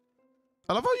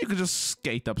 I love how you can just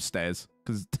skate upstairs,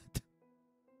 because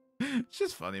it's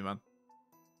just funny, man.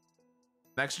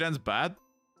 Next gen's bad.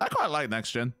 I quite like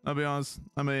next gen. I'll be honest.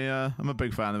 I'm a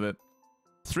big fan of it.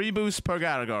 3 boosts per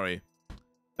category.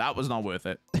 That was not worth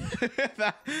it.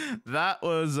 that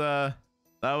was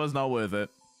not worth it.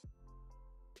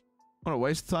 What a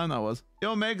waste of time that was.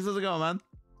 Yo, Megs, how's it going, man?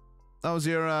 How's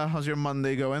your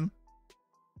Monday going?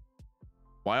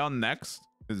 Why on next?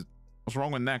 What's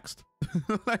wrong with next?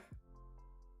 Like,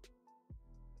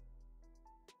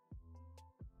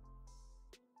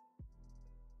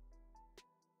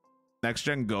 next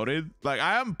gen goated. Like,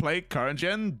 I haven't played current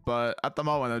gen, but at the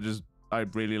moment I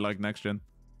really like next gen.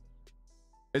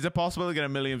 Is it possible to get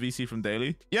 1 million VC from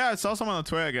daily? Yeah, I saw someone on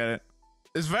Twitter get it.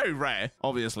 It's very rare,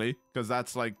 obviously, because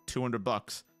that's like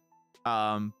 $200.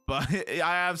 But I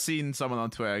have seen someone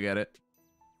on Twitter get it.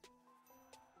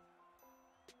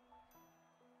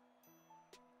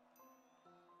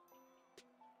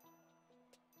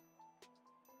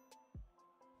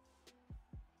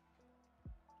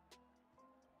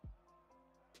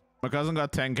 My cousin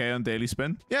got 10K on daily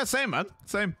spin. Yeah, same, man.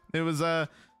 Same. It was a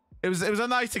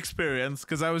nice experience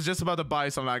because I was just about to buy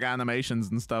some like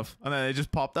animations and stuff, and then it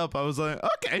just popped up. I was like,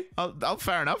 okay, I'll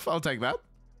fair enough. I'll take that.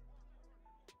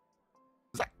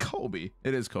 Is that Kobe?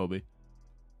 It is Kobe.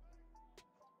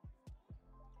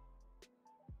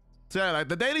 So yeah, like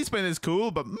the daily spin is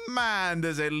cool, but man,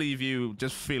 does it leave you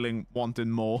just feeling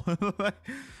wanting more. Like,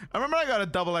 I remember I got a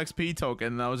double XP token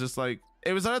and I was just like,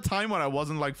 it was at a time when I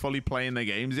wasn't like fully playing the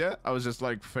games yet. I was just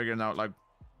like figuring out like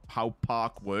how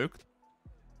Park worked.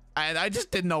 And I just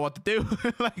didn't know what to do.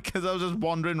 Like, because I was just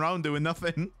wandering around doing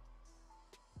nothing.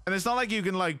 And it's not like you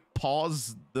can like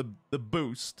pause the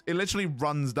boost. It literally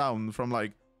runs down from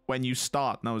like when you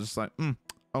start. And I was just like,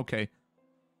 okay.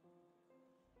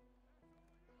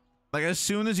 Like as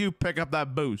soon as you pick up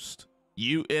that boost,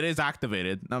 it is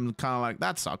activated. And I'm kind of like,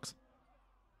 that sucks.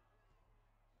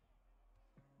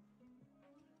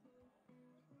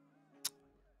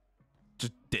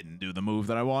 Just didn't do the move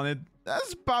that I wanted.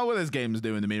 That's about what this game is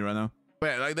doing to me right now. But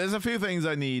yeah, like there's a few things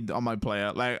I need on my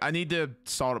player. Like I need to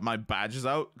sort my badges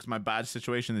out because my badge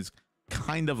situation is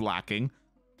kind of lacking.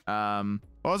 Once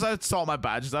I sort my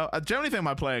badges out, I generally think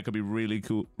my player could be really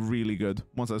cool, really good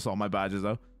once I sort my badges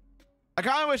out. I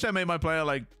kind of wish I made my player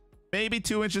like maybe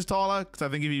 2 inches taller, because I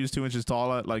think if he was 2 inches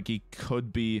taller, like he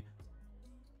could be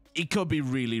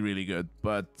really, really good.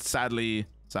 But sadly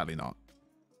not.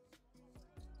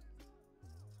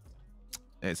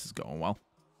 This is going well.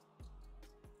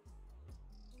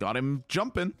 Got him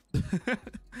jumping.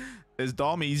 Is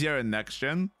Dom easier in next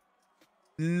gen?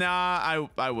 Nah,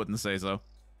 I wouldn't say so.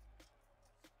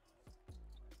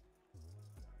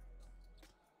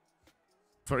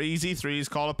 For easy threes,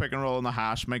 call a pick and roll in the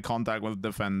hash, make contact with the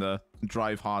defender, and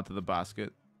drive hard to the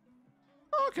basket.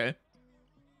 Okay.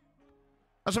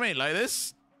 That's what I mean. Like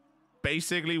this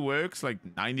basically works like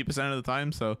 90% of the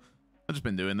time, so I've just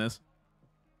been doing this.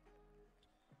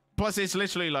 Plus, it's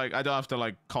literally like I don't have to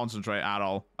like concentrate at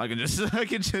all. I can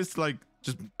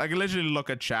literally look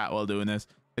at chat while doing this.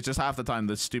 It's just half the time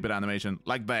the stupid animation,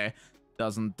 like there,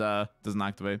 doesn't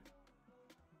activate.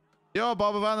 Yo,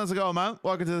 Boba Van, how's it going, man?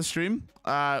 Welcome to the stream.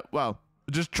 Well,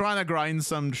 just trying to grind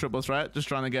some triple threat. Just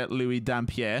trying to get Louie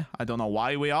Dampier. I don't know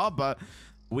why we are, but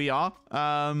we are.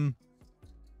 And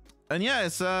yeah,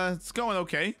 it's going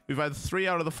okay. We've had 3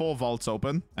 out of the 4 vaults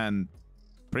open, and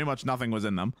pretty much nothing was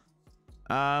in them.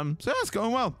 So yeah, it's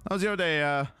going well. How's your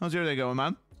day? How's your day going,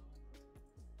 man?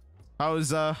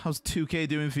 How's 2K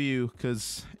doing for you?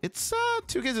 Cause it's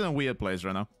 2K's in a weird place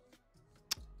right now.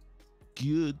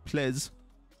 Good place.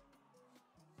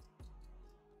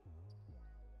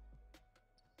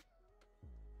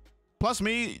 Plus,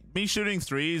 me shooting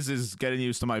threes is getting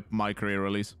used to my career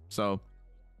release, so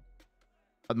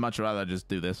I'd much rather just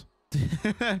do this.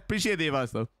 Appreciate the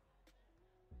advice though,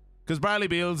 because Bradley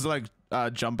Beal's like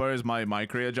jumper is my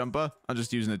career jumper. I'm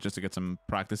just using it just to get some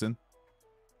practice in.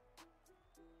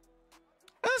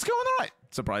 And it's going all right,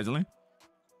 surprisingly.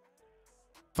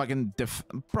 Fucking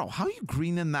bro, how are you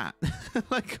greening that?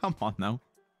 Like, come on now.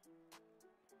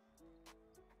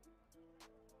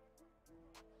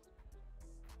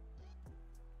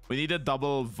 We need a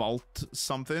double vault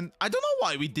something. I don't know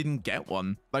why we didn't get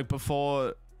one like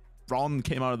before Ron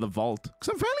came out of the vault, because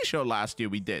I'm fairly sure last year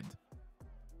we did.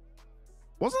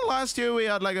 Wasn't last year we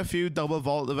had like a few double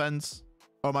vault events?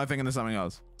 Or am I thinking of something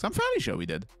else? Because I'm fairly sure we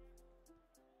did.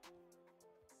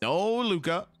 No,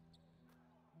 Luca.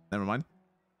 Never mind.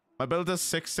 My build is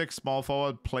 6'6" small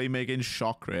forward, playmaking,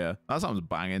 shot creator. That sounds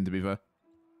banging, to be fair.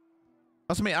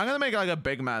 That's me. I'm gonna make like a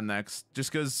big man next,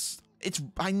 just because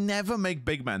I never make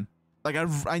big men. Like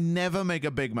I never make a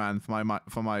big man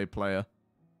for my player.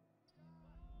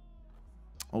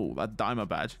 Oh, that Diamond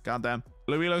badge. Goddamn.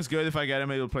 Louis looks good. If I get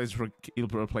him, he'll replace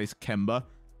Kemba.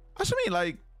 That's what I mean.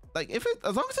 Like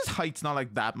as long as his height's not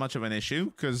like that much of an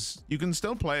issue, because you can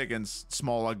still play against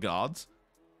smaller guards.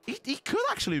 He could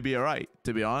actually be alright,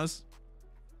 to be honest.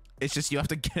 It's just you have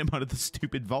to get him out of the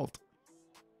stupid vault.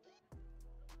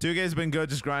 2K's been good,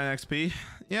 just grinding XP.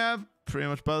 Yeah, pretty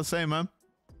much about the same, man.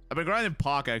 I've been grinding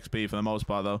Park XP for the most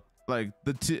part, though. Like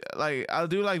I'll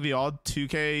do like the odd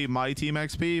 2K Myteam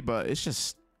XP, but it's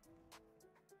just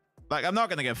like I'm not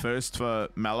gonna get first for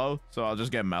Mello, so I'll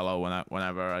just get Mello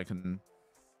whenever I can.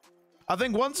 I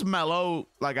think once Mello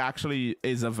like actually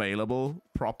is available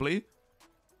properly,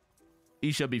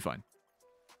 he should be fine.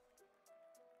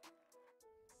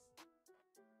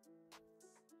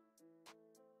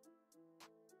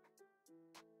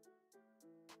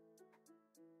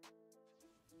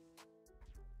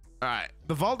 All right,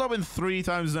 the vault opened 3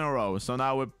 times in a row, so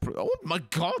now we're. Oh my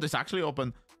god, it's actually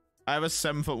open. I have a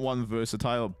 7'1"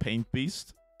 versatile paint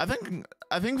beast. I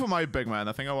think for my big man,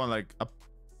 I think I want like a.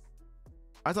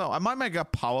 I don't know. I might make a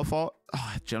power forward.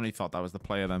 Oh, I generally thought that was the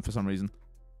player then for some reason.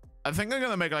 I think I'm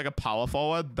gonna make like a power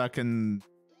forward that can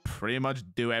pretty much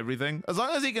do everything. As long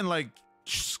as he can like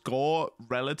score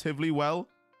relatively well,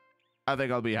 I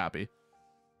think I'll be happy.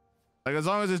 Like, as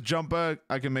long as his jumper,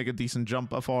 I can make a decent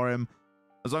jumper for him.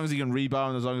 As long as he can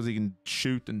rebound, as long as he can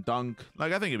shoot and dunk.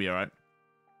 Like, I think he'll be all right.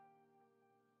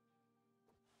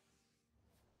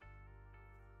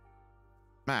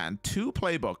 Man, 2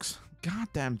 playbooks.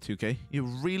 Goddamn 2K. You're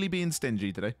really being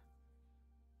stingy today.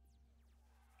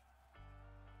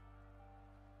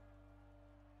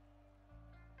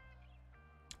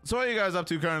 So what are you guys up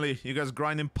to currently? You guys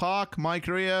grinding park, my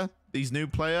career, these new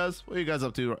players? What are you guys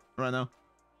up to right now?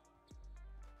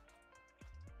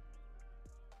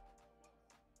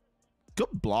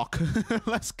 Good block.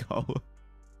 Let's go.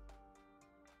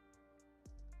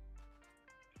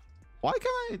 Why can't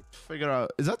I figure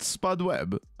out? Is that Spud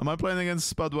Webb? Am I playing against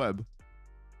Spud Webb?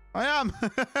 I am.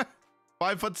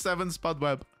 5'7" Spud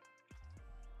Webb.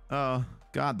 Oh,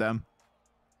 goddamn.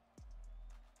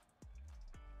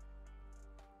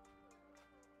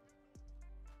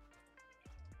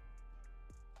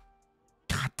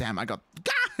 God damn, I got...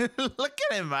 Look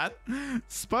at him, man.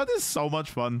 Spud is so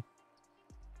much fun.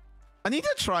 I need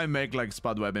to try and make, like,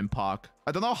 Spud Webb in Park.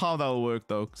 I don't know how that'll work,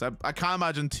 though, because I can't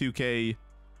imagine 2K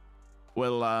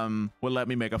will let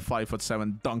me make a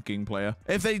 5'7" dunking player.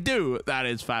 If they do, that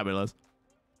is fabulous.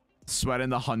 Sweating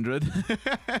the 100.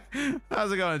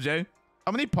 How's it going, Jay?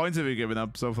 How many points have you given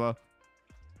up so far?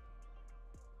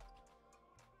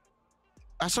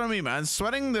 That's what I mean, man.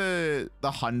 Sweating the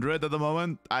 100 at the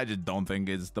moment, I just don't think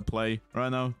is the play right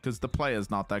now, because the play is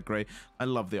not that great. I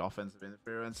love the offensive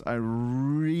interference. I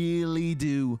really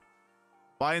do.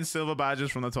 Buying silver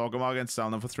badges from the Talker Market and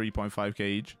selling them for 3.5k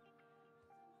each.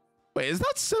 Wait, is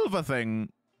that silver thing?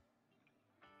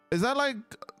 Is that like...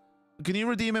 Can you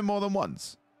redeem it more than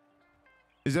once?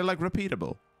 Is it like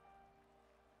repeatable?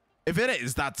 If it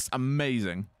is, that's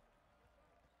amazing.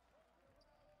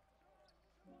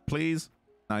 Please.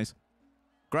 Nice.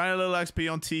 Grind a little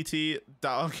XP on TT.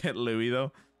 That'll get Louie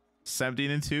though. 17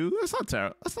 and 2. That's not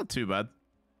terrible. That's not too bad.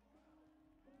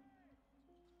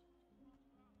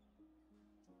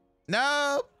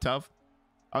 No. Tough.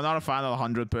 I'm not a fan of the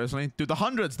 100 personally. Dude, the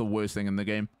 100's the worst thing in the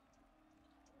game.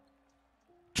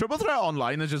 Triple Threat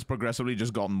Online has just progressively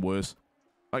just gotten worse.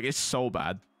 Like, it's so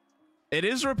bad. It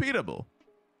is repeatable.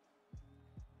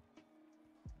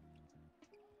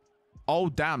 Oh,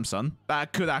 damn, son.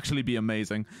 That could actually be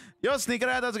amazing. Yo,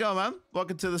 Sneakerhead, how's it going, man?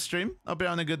 Welcome to the stream. Hope you're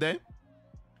having a good day.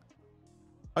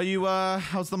 Are you,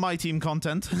 how's the My Team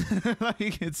content?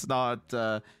 Like, it's not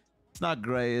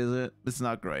great, is it? It's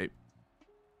not great.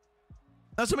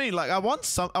 That's what I mean. Like, I want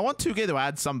 2K to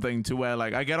add something to where,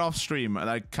 like, I get off stream and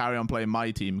I carry on playing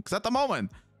My Team. Because at the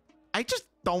moment, I just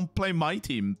don't play My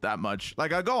Team that much.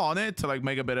 Like, I go on it to, like,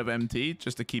 make a bit of MT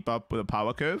just to keep up with a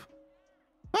power curve.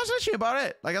 That's literally about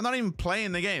it. Like, I'm not even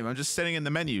playing the game. I'm just sitting in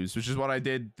the menus, which is what I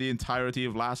did the entirety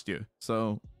of last year.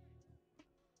 So,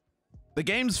 the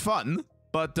game's fun,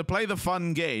 but to play the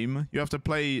fun game, you have to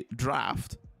play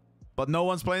draft. But no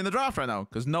one's playing the draft right now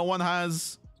because no one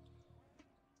has...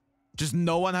 Just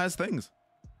no one has things.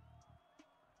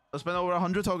 I spent over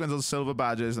 100 tokens on silver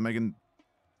badges and making...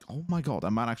 Oh my god, I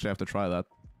might actually have to try that.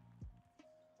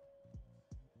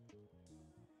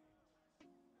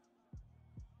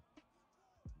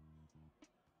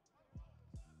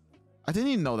 I didn't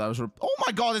even know that was... Oh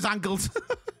my god, his ankles!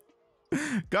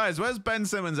 Guys, where's Ben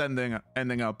Simmons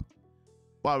ending up?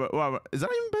 Wow, is that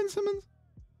even Ben Simmons?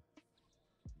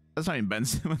 That's not even Ben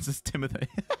Simmons, it's Timothy.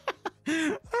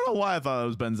 I don't know why I thought it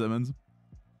was Ben Simmons.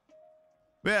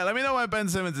 But yeah, let me know where Ben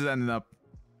Simmons is ending up.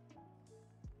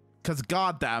 Because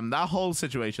goddamn, that whole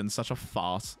situation's such a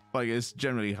farce. Like, it's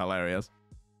generally hilarious.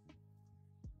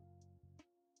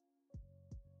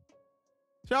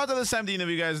 Shout out to the 17 of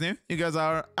you guys new. You guys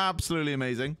are absolutely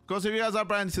amazing. Of course, if you guys are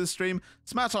brand new to the stream,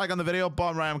 smash a like on the video.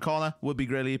 Bottom right hand corner would be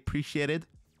greatly appreciated.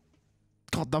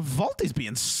 God, the vault is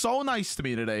being so nice to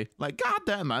me today. Like,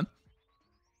 goddamn, man.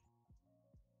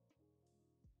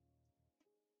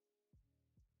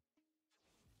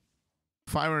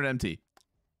 $500 MT.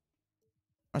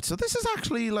 Alright, so this is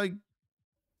actually like...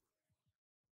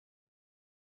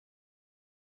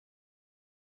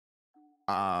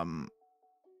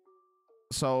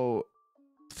 So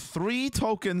 3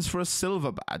 tokens for a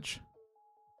silver badge.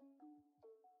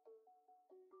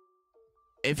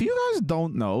 If you guys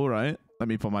don't know, right? Let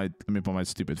me put my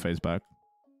stupid face back.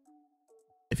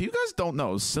 If you guys don't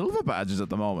know, silver badges at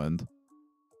the moment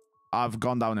have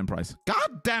gone down in price.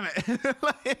 God damn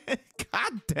it.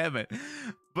 God damn it.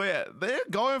 But yeah, they're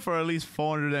going for at least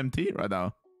 400 MT right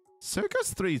now.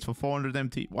 Circus 3s for 400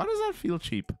 MT. Why does that feel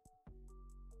cheap?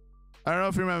 I don't know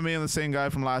if you remember me and the same guy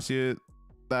from last year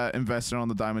that invested on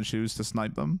the diamond shoes to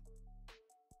snipe them.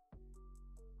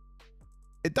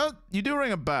 It does. You do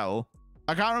ring a bell.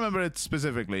 I can't remember it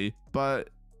specifically, but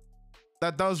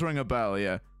That does ring a bell,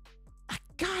 yeah.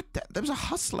 God, there was a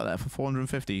hustler there for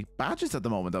 450. Badges at the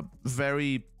moment are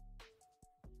very...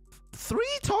 3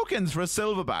 tokens for a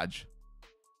silver badge.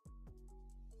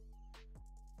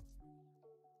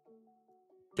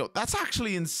 Yo, that's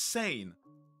actually insane.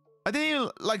 I didn't even,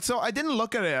 like, so I didn't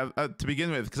look at it to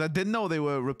begin with because I didn't know they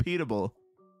were repeatable.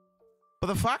 But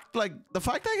the fact I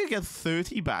could get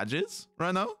 30 badges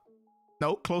right now?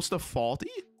 No, close to 40?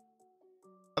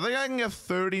 I think I can get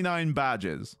 39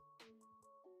 badges.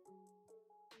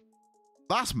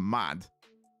 That's mad.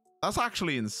 That's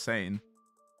actually insane.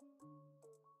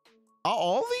 Are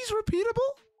all these repeatable?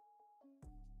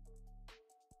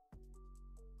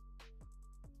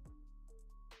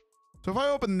 So if I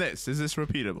open this, is this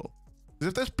repeatable? Because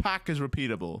if this pack is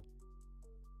repeatable,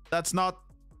 that's not...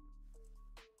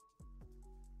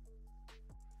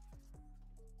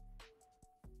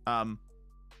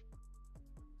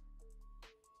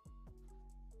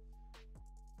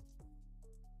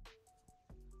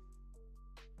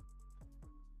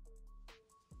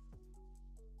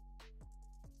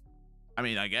 I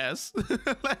mean, I guess.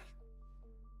 Like...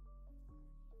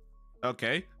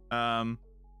 Okay.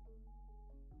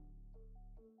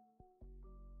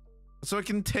 So it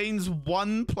contains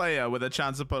 1 player with a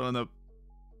chance to put on a...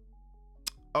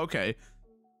 Okay.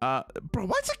 Bro,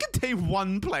 why does it contain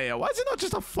 1 player? Why is it not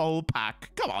just a full pack?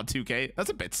 Come on, 2K.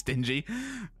 That's a bit stingy.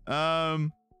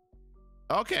 Okay.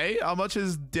 How much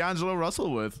is D'Angelo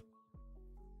Russell worth?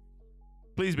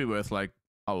 Please be worth, like,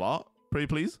 a lot. Pretty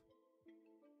please.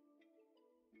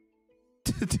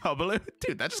 Double it?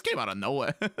 Dude, that just came out of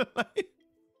nowhere.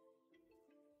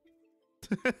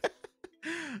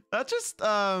 That just,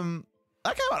 that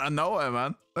came out of nowhere,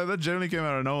 man. Like, that generally came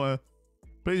out of nowhere.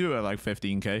 Please be worth, like,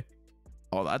 15K.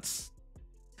 Oh, that's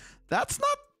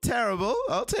not terrible.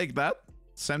 I'll take that.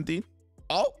 17.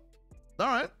 Oh, all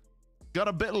right. Got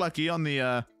a bit lucky on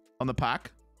the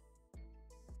pack.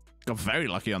 Got very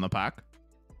lucky on the pack.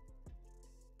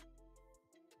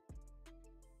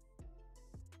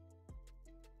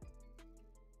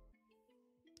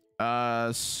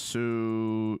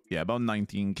 So yeah, about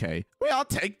 19K. Well, I'll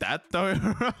take that though.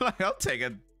 Like, I'll take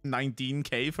a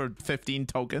 19K for 15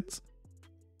 tokens.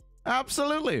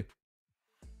 Absolutely.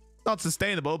 Not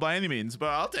sustainable by any means, but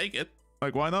I'll take it.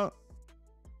 Like, why not?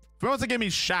 If you want to give me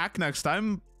Shaq next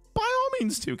time, by all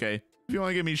means, 2K. If you want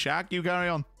to give me Shaq, you carry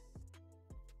on.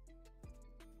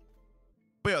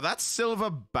 But yeah, that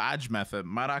silver badge method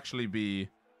might actually be...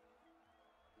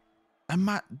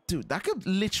 Dude, that could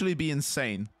literally be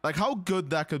insane. Like, how good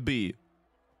that could be.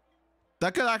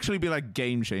 That could actually be, like,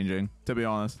 game-changing, to be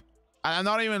honest. And I'm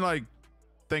not even, like,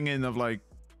 thinking of, like...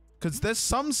 Because there's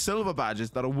some silver badges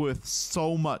that are worth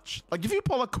so much. Like, if you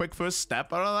pull a quick first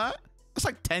step out of that, that's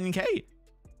like 10K.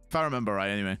 If I remember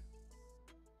right, anyway.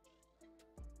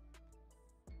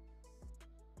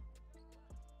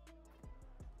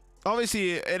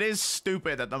 Obviously, it is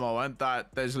stupid at the moment that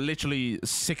there's literally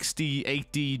 60,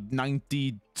 80,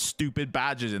 90 stupid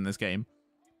badges in this game.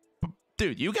 But,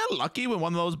 dude, you get lucky with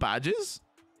one of those badges.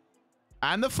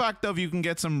 And the fact of you can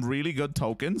get some really good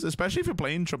tokens, especially if you're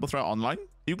playing Triple Threat Online.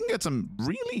 You can get some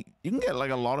really... You can get,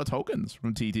 like, a lot of tokens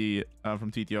from TTO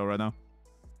right now.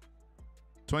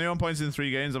 21 points in 3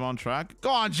 games. I'm on track.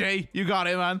 Go on, Jay. You got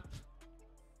it, man.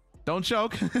 Don't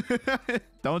choke.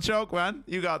 Don't choke, man.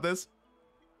 You got this.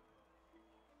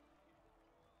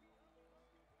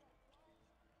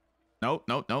 No,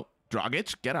 no, no.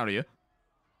 Dragic, get out of here.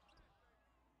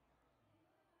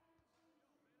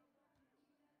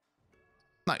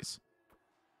 Nice.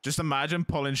 Just imagine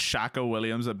pulling Shaq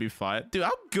Williams at B5. Dude, how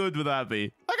good would that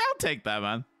be? Like, I'll take that,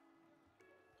 man.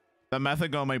 The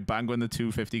method got my bank when the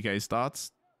 250K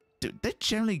starts. Dude, they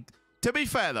generally... To be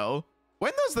fair, though,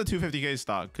 when does the 250K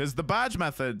start? Because the badge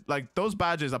method, like, those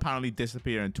badges apparently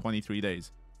disappear in 23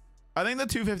 days. I think the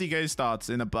 250K starts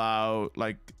in about,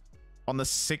 like... on the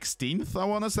 16th, I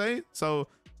want to say. So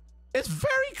it's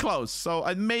very close. So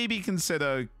I'd maybe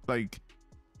consider like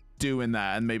doing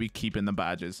that and maybe keeping the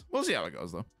badges. We'll see how it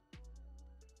goes though.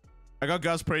 I got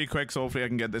Gus pretty quick, so hopefully I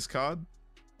can get this card.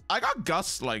 I got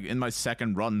Gus like in my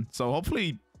 2nd run, so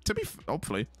hopefully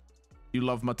hopefully you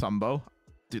love Mutombo.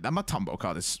 Dude, that Mutombo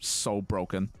card is so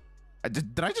broken.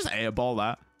 Did I just airball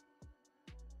that?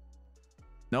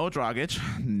 No Dragic.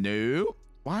 No.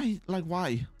 Why? Like,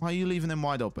 why? Why are you leaving him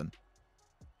wide open?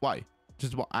 Why?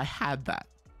 Just what? I had that.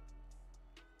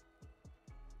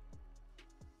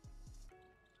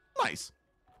 Nice.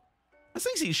 I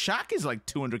think Shaq is like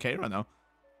 200K right now.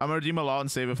 I'm gonna redeem a lot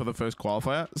and save it for the first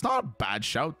qualifier. It's not a bad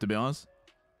shout, to be honest.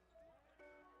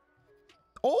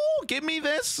 Oh, give me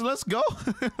this. Let's go.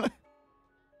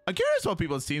 I'm curious what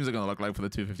people's teams are gonna look like for the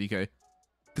 250K.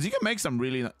 Because you can make some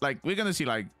really, like, we're going to see,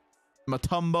 like,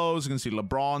 Mutombos, we're going to see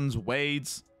LeBrons,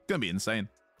 Wades. It's going to be insane.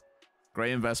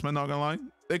 Great investment, not going to lie.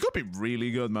 It could be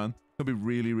really good, man. It could be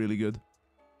really, really good.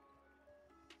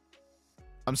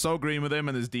 I'm so green with him,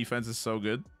 and his defense is so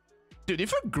good. Dude,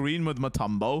 if you're green with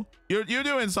Mutombo, you're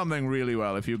doing something really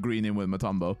well if you're greening with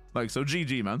Mutombo. Like, so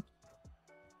GG, man.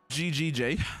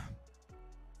 GGJ.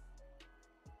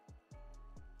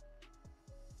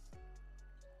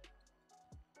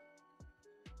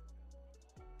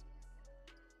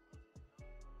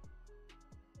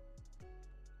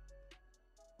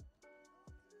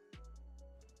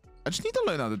 I just need to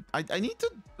learn how to... I need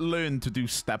to learn to do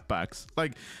step backs.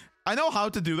 Like, I know how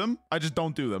to do them. I just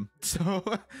don't do them. So,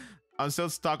 I'm still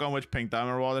stuck on which pink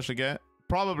diamond reward I should get.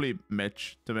 Probably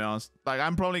Mitch, to be honest. Like,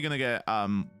 I'm probably going to get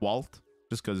Walt.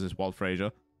 Just because it's Walt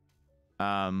Frazier.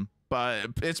 But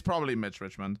it's probably Mitch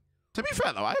Richmond. To be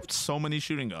fair, though, I have so many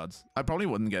shooting guards. I probably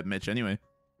wouldn't get Mitch anyway.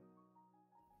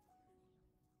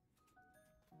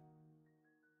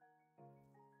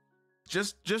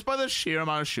 Just by the sheer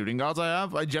amount of shooting guards I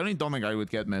have, I generally don't think I would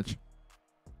get Mitch.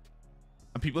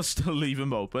 And people still leave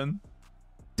him open.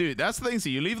 Dude, that's the thing. So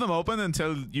you leave them open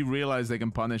until you realize they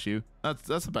can punish you.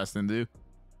 That's the best thing to do.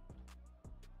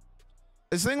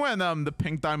 This thing when the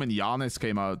pink diamond Giannis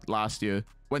came out last year,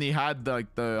 when he had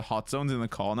like the hot zones in the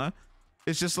corner,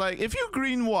 it's just like, if you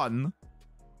green one,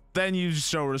 then you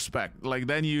show respect. Like,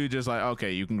 then you just like,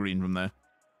 okay, you can green from there.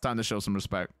 Time to show some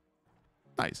respect.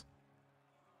 Nice.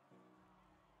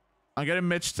 I'm getting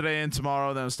Mitch today and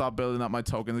tomorrow, then I'll start building up my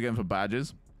tokens again for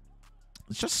badges.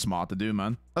 It's just smart to do,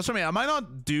 man. That's for me. I might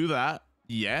not do that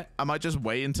yet. I might just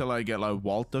wait until I get like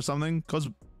Walt or something. Because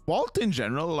Walt in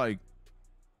general, like...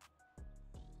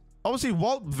 Obviously,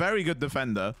 Walt, very good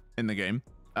defender in the game.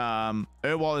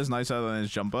 Walt is nicer than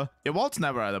his jumper. Yeah, Walt's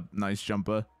never had a nice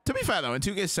jumper. To be fair, though, in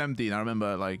 2K17, I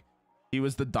remember, like, he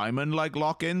was the diamond, like,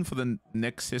 lock-in for the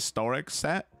Knicks historic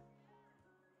set.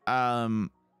 And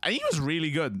he was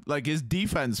really good. Like, his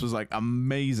defense was, like,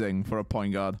 amazing for a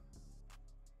point guard.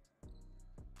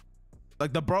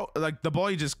 Like, the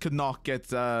boy just could not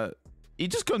get, he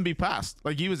just couldn't be passed.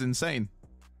 Like, he was insane.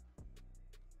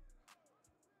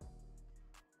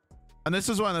 And this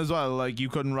is when, as well, like, you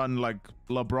couldn't run, like,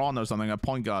 LeBron or something at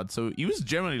point guard. So he was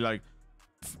generally, like,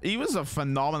 he was a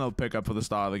phenomenal pickup for the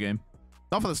start of the game.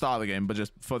 Not for the start of the game, but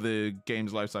just for the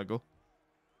game's life cycle.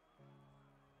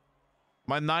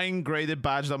 My 9 graded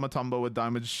badge that Mutombo with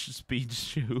diamond speed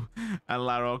shoe and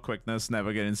lateral quickness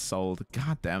never getting sold.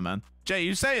 God damn, man. Jay,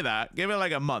 you say that, give it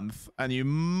like a month, and you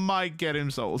might get him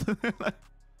sold.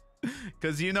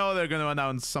 Because you know they're going to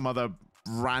announce some other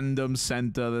random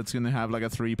center that's going to have like a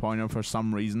 3-pointer for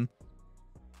some reason.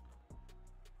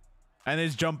 And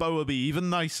his jumper will be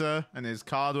even nicer, and his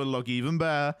card will look even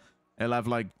better. He'll have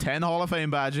like 10 Hall of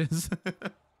Fame badges.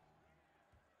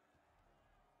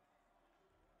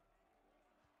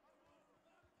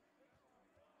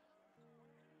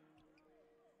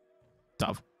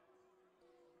 Tough.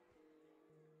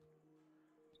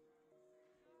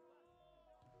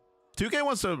 $2K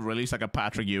wants to release like a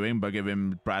Patrick Ewing, but give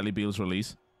him Bradley Beal's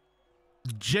release.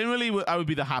 Generally, I would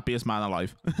be the happiest man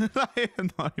alive. I'm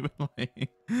not even lying.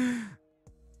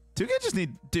 2K just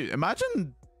need... Dude,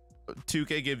 imagine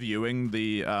 2K give Ewing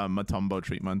the Mutombo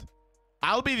treatment.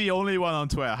 I'll be the only one on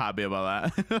Twitter happy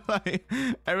about that. Like,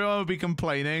 everyone will be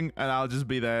complaining, and I'll just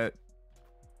be there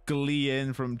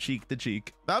gleeing from cheek to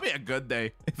cheek. That'll be a good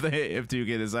day if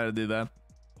 2K decide to do that.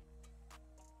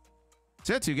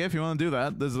 So yeah, 2K, if you want to do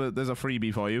that, there's a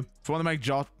freebie for you. If you want to make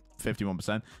Josh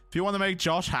 51%, if you want to make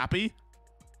Josh happy,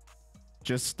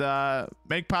 just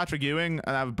make Patrick Ewing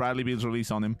and have Bradley Beal's release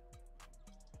on him.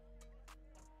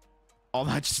 All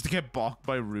that just to get balked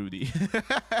by Rudy.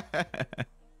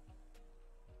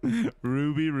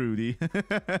 Rudy.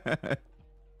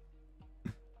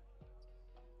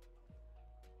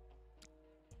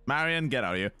 Marion, get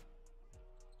out of here.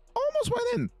 Almost went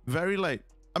in. Very late.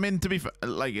 I mean, to be fair,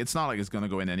 like, it's not like it's going to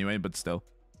go in anyway, but still.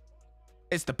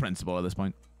 It's the principle at this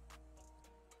point.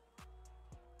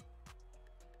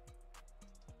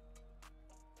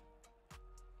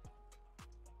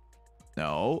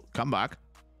 No, come back.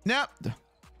 Yep.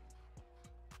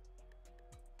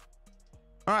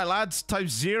 All right, lads, type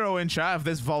 0 in chat if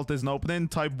this vault isn't opening.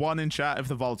 Type 1 in chat if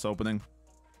the vault's opening.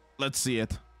 Let's see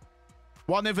it.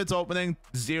 1 if it's opening,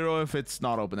 0 if it's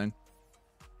not opening.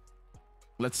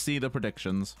 Let's see the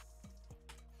predictions.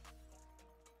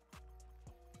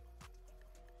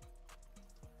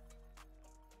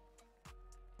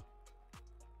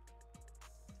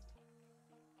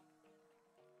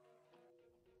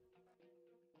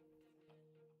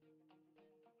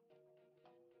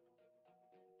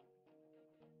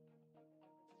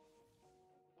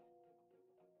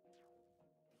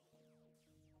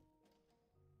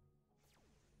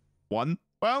 1.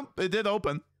 Well, it did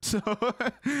open. So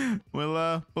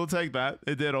we'll take that.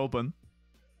 It did open.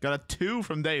 Got a 2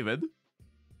 from David.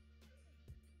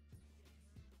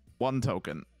 1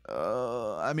 token.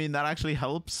 I mean, that actually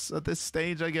helps at this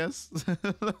stage, I guess.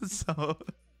 So,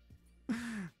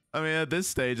 I mean, at this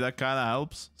stage, that kind of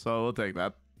helps. So we'll take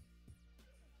that.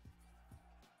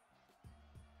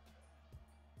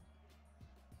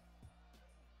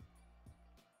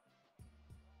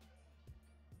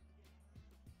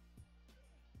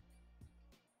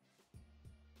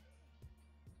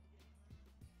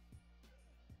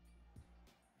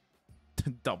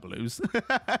 W's.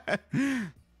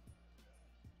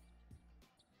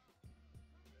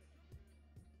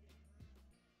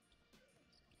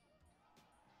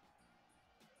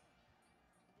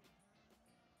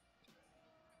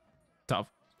 Tough.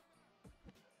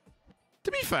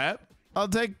 To be fair, I'll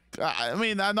take... I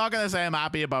mean, I'm not going to say I'm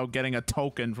happy about getting a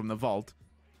token from the vault.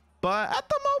 But at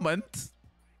the moment,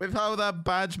 with how that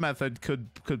badge method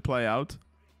could play out,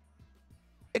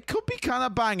 it could be kind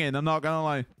of banging, I'm not going to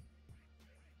lie.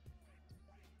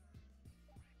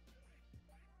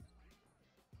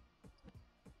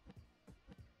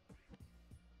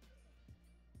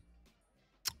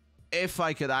 If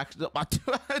I could actually...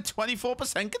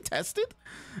 24% contested?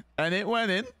 And it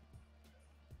went in?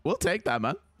 We'll take that,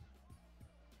 man.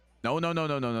 No, no, no,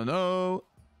 no, no, no, no.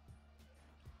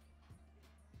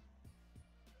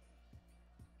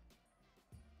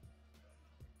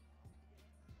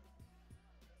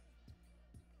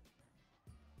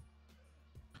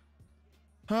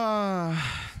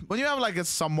 When you have like a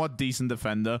somewhat decent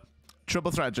defender,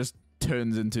 triple threat just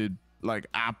turns into like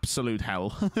absolute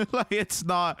hell. Like it's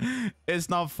not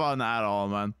fun at all,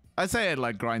 man. I say it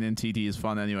like grinding TT is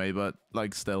fun anyway, but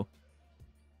like still,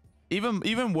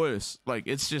 even worse. Like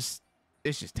it's just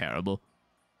terrible.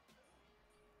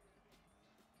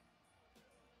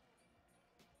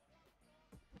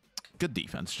 Good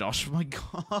defense, Josh. My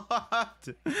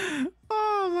God.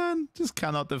 Oh man, just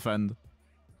cannot defend.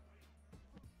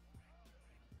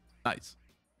 Nice.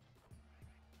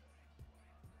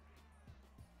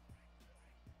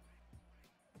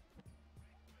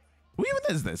 Who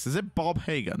even is this? Is it Bob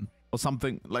Hagan or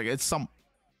something? Like it's some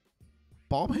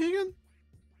Bob Hagan?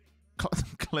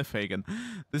 Cliff Hagan.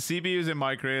 The CPUs in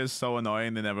my career is so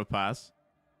annoying, they never pass.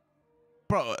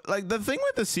 Bro, like the thing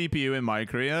with the CPU in my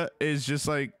career is just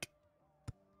like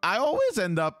I always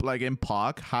end up like in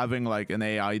park having like an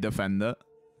AI defender.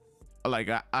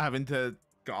 Like having to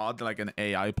guard like an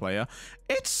AI player.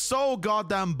 It's so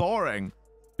goddamn boring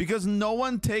because no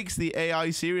one takes the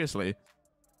AI seriously.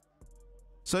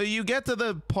 So you get to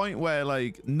the point where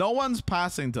like no one's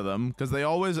passing to them because they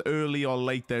always early or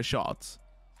late their shots.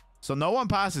 So no one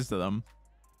passes to them.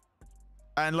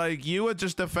 And like you are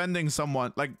just defending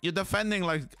someone, like you're defending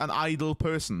like an idle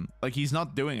person. Like he's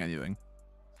not doing anything.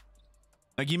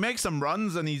 Like he makes some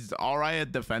runs and he's all right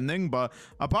at defending, but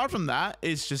apart from that,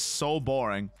 it's just so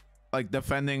boring. Like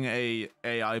defending a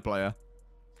AI player.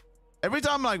 Every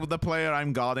time like the player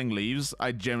I'm guarding leaves,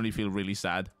 I generally feel really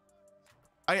sad.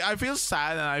 I feel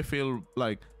sad and I feel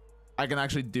like I can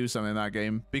actually do something in that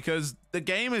game because the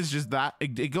game is just that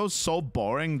it goes so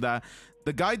boring that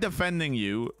the guy defending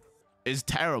you is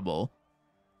terrible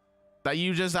that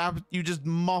you just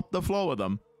mop the floor with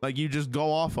them. Like you just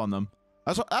go off on them.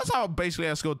 That's how basically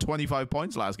I scored 25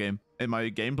 points last game in my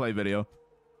gameplay video.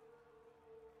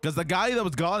 Because the guy that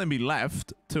was guarding me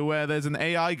left to where there's an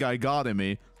AI guy guarding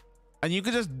me. And you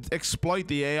can just exploit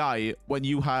the AI when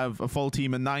you have a full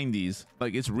team of 90s.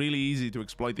 Like it's really easy to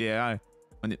exploit the AI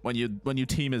when your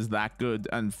team is that good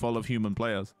and full of human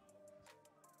players.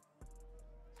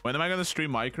 When am I gonna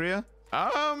stream my career?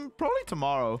 Probably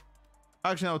tomorrow.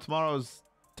 Actually, no, tomorrow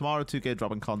 2K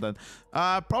dropping content.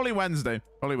 Probably Wednesday.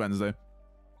 Probably Wednesday.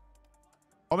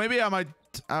 Or maybe I might.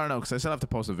 I don't know because I still have to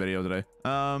post a video today.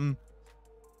 I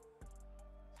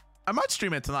might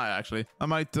stream it tonight. Actually, I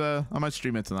might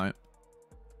stream it tonight.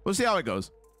 We'll see how it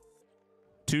goes.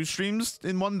 2 streams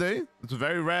in one day. It's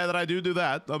very rare that I do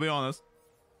that. I'll be honest.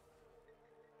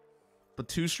 But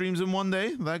 2 streams in one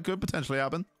day, that could potentially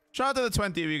happen. Shout out to the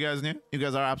 20 of you guys new. You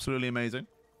guys are absolutely amazing.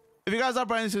 If you guys are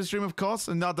brand new to the stream, of course,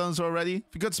 and not done so already,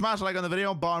 if you could smash a like on the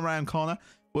video, bottom right hand corner,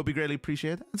 would be greatly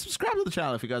appreciated. And subscribe to the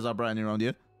channel if you guys are brand new around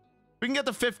here. We can get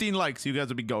to 15 likes, you guys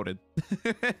will be goated.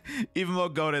 Even more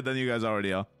goated than you guys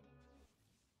already are.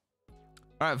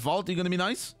 Alright, Vault, you gonna be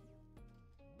nice?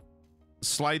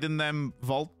 Slide in them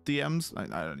Vault DMs?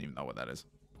 I don't even know what that is.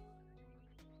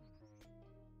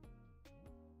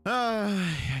 Yeah.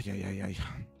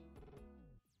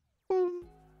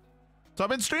 So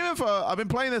I've been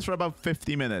playing this for about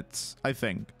 50 minutes, I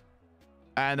think.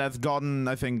 And I've gotten,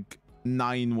 I think,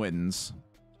 9 wins.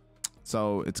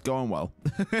 So it's going well.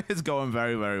 It's going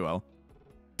very, very well.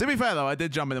 To be fair, though, I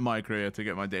did jump into my career to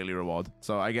get my daily reward.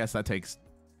 So I guess that takes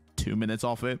 2 minutes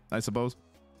off it, I suppose.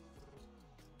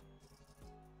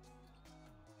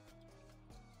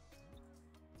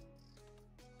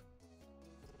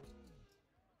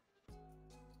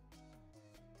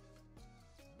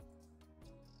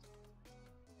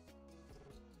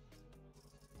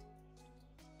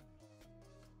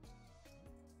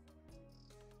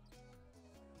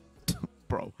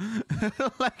 Bro.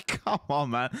 Like, come on,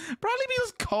 man. Bradley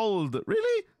Beal's cold.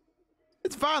 Really?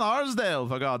 It's Van Arsdale,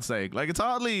 for God's sake. Like, it's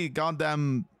hardly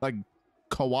goddamn, like,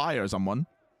 Kawhi or someone.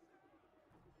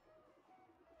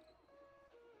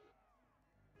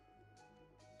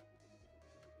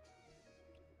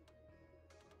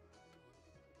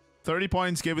 $30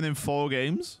 points given in 4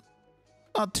 games.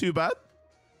 Not too bad.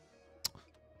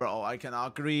 Bro, I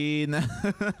cannot green.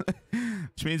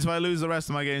 Which means if I lose the rest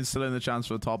of my games, still in the chance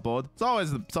for the top board. It's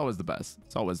always the best.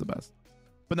 It's always the best.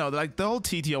 But no, like, the whole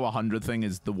TTO 100 thing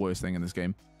is the worst thing in this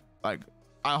game. Like,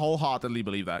 I wholeheartedly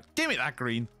believe that. Give me that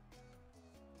green.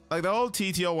 Like, the whole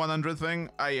TTO 100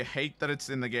 thing, I hate that it's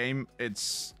in the game.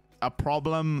 It's a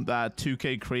problem that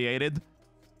 2K created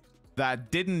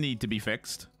that didn't need to be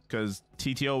fixed, because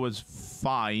TTO was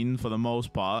fine for the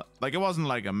most part. Like, it wasn't,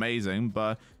 like, amazing,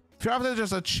 but if you're after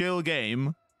just a chill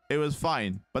game, it was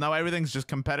fine. But now everything's just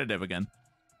competitive again,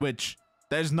 which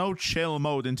there's no chill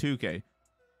mode in 2K.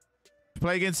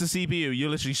 Play against the CPU, you're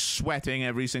literally sweating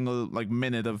every single, like,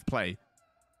 minute of play.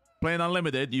 Playing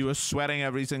Unlimited, you were sweating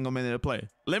every single minute of play.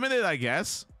 Limited, I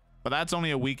guess, but that's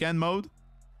only a weekend mode.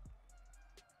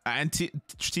 And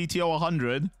TTO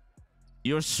 100,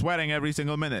 you're sweating every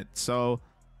single minute. So,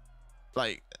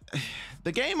 like,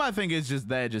 the game, I think, is just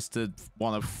there just to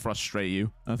want to frustrate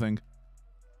you, I think.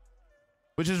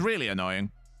 Which is really annoying.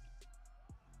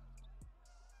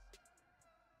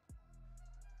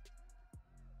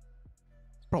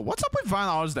 Bro, what's up with Van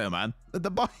Arsdale, man? The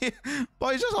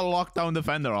boy's just a lockdown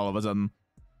defender all of a sudden.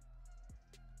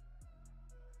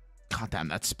 God damn,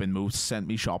 that spin move sent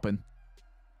me shopping.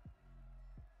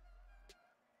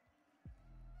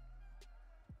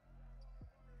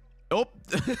 Oh,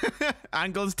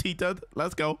 ankles teetered.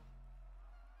 Let's go.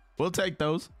 We'll take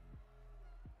those.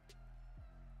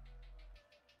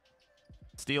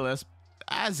 Steal this.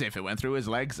 As if it went through his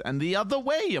legs and the other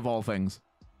way, of all things.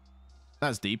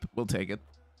 That's deep. We'll take it.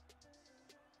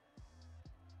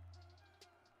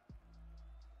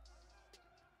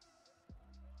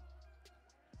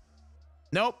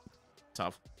 Nope.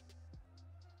 Tough.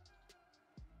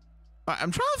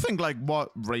 I'm trying to think, like, what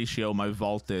ratio my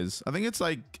vault is. I think it's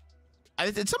like...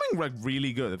 It's something, like,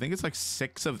 really good. I think it's like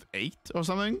 6 of 8 or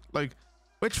something. Like,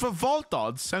 which for vault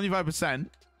odds, 75%.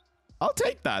 I'll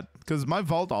take that, because my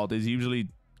vault odd is usually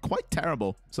quite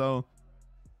terrible. So,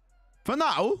 for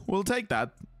now, we'll take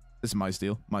that. This is my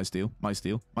steal. My steal. My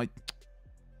steal. My...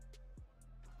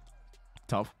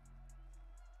 Tough.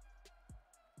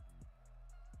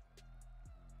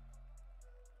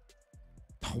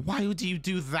 Why would you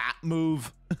do that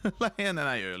move? And then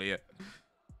I early it.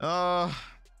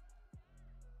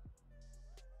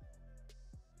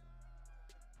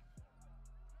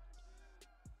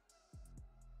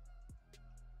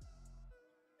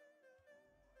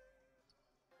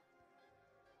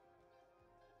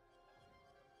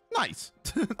 Nice.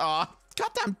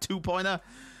 Goddamn 2-pointer.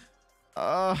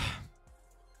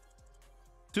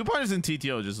 2-pointers in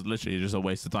TTO just literally just a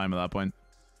waste of time at that point.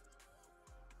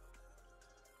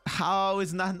 How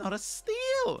is that not a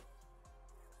steal?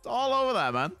 It's all over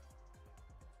that, man.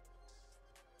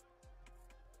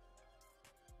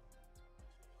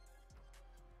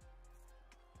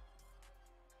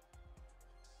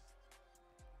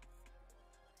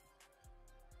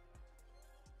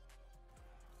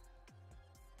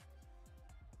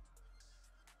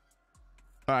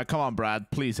 All right, come on, Brad.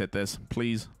 Please hit this.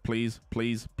 Please, please,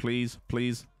 please, please,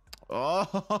 please. Oh,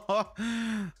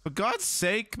 for God's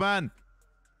sake, man.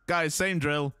 Guys, same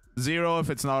drill. 0 if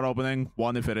it's not opening.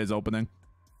 1 if it is opening.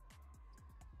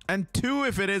 And 2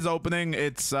 if it is opening,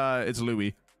 it's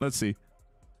Louie. Let's see.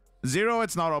 0,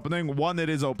 it's not opening. 1, it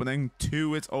is opening.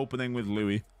 2, it's opening with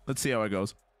Louie. Let's see how it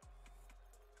goes.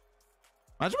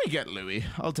 Imagine we get Louie.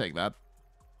 I'll take that.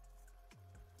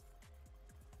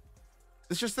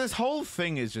 It's just, this whole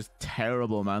thing is just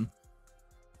terrible, man.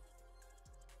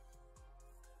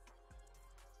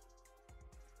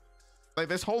 Like,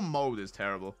 this whole mode is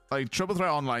terrible. Like, Triple Threat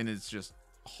Online is just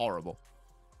horrible.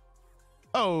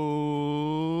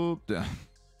 Oh.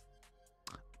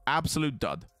 Absolute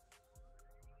dud.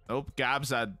 Nope,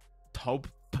 Gabs had hope,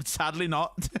 but sadly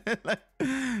not.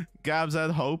 Gabs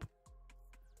had hope.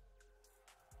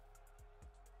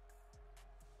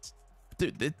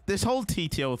 dude, this whole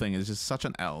TTO thing is just such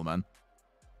an L, man.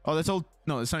 Oh, this whole...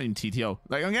 No, it's not even TTO.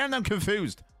 Like, I'm getting them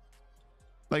confused.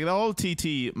 Like, the whole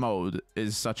TT mode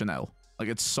is such an L. Like,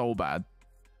 it's so bad.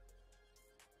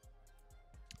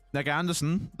 Like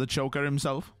Anderson, the choker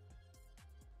himself.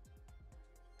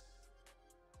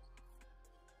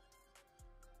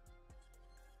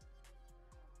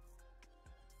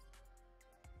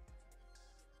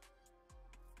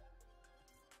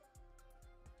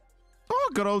 Oh,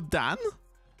 good old Dan.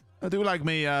 I do like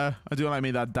me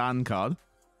that Dan card.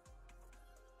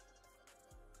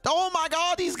 Oh my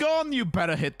god, he's gone! You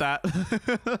better hit that.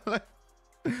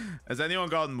 Has anyone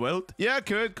gotten Wilt? Yeah,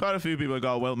 could. Quite a few people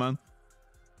got Wilt, man.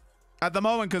 At the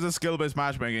moment, because of skill-based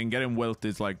matchmaking, getting Wilt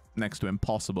is like next to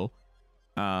impossible.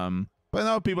 But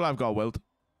no, people have got Wilt.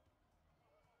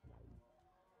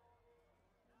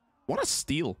 What a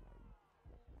steal.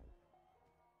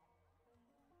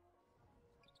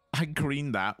 I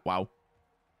greened that. Wow.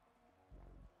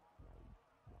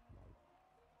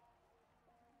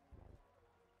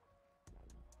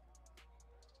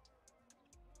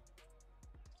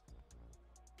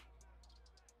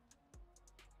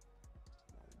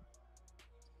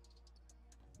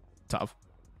 Tough.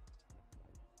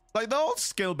 Like the whole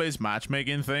skill-based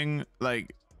matchmaking thing,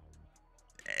 like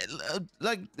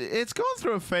it's gone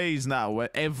through a phase now where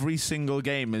every single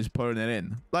game is putting it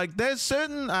in. Like there's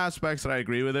certain aspects that I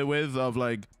agree with it with, of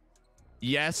like,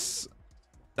 yes,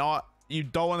 not, you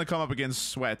don't want to come up against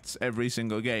sweats every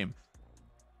single game,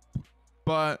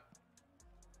 but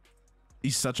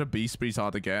he's such a beast, but he's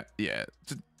hard to get. Yeah,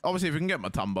 obviously if you can get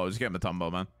Mutombo, just get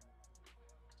Mutombo, man.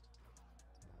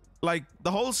 Like, the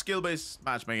whole skill-based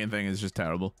matchmaking thing is just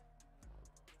terrible.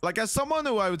 Like, as someone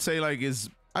who I would say, like, is...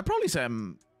 I'd probably say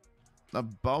I'm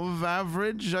above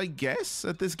average, I guess,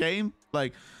 at this game.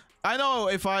 Like, I know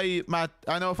if I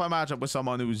match up with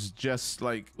someone who's just,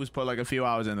 like, who's put, like, a few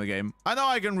hours in the game, I know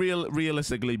I can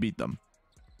realistically beat them.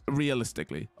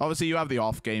 Realistically. Obviously, you have the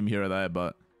off game here or there,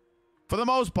 but... For the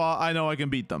most part, I know I can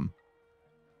beat them.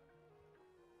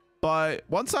 But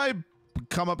once I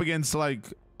come up against,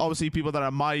 like... Obviously, people that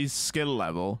are my skill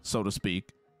level, so to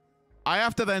speak, I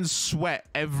have to then sweat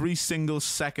every single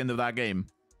second of that game,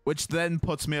 which then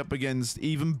puts me up against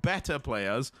even better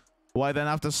players who I then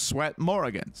have to sweat more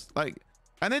against. Like,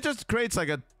 and it just creates like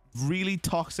a really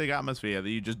toxic atmosphere that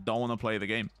you just don't want to play the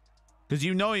game. Because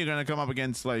you know you're going to come up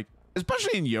against, like,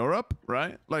 especially in Europe,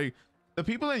 right? Like, the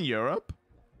people in Europe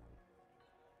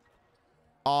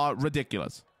are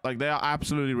ridiculous. Like, they are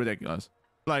absolutely ridiculous.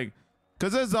 Like...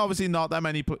 Because there's obviously not that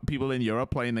many people in Europe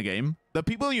playing the game. The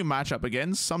people you match up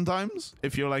against sometimes,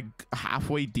 if you're like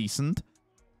halfway decent,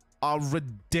 are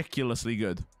ridiculously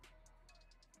good.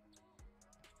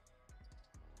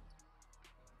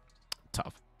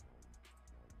 Tough.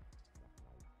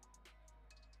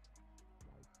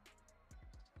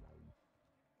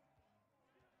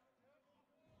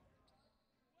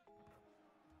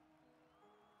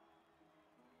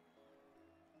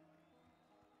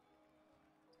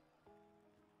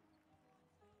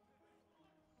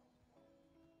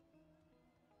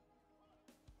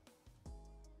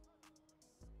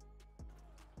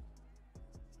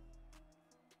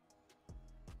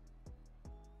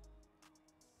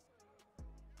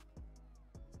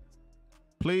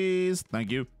 Please.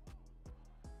 Thank you.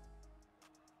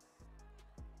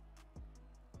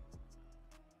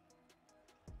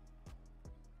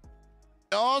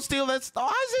 Oh, steal that. Oh,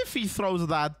 as if he throws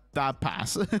that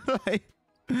pass. Like,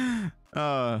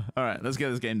 all right, let's get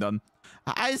this game done.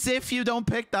 As if you don't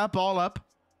pick that ball up.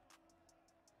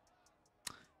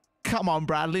 Come on,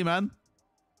 Bradley, man.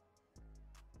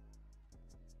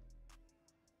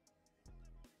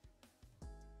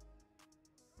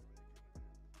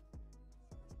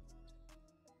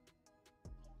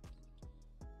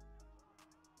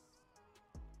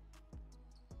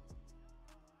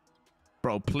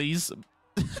 Bro, please.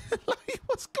 Like,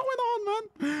 what's going on,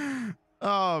 man?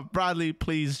 Oh, Bradley,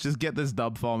 please just get this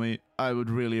dub for me. I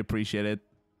would really appreciate it.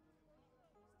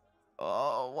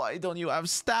 Oh, why don't you have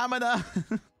stamina?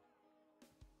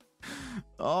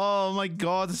 Oh my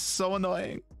god, this is so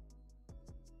annoying.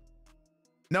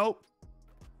 Nope.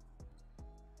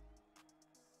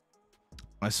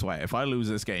 I swear, if I lose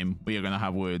this game, we are gonna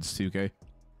have words, 2K.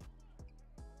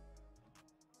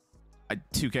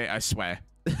 2K, I swear.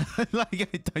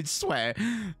 Like, I swear.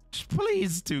 Just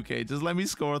please, 2K, just let me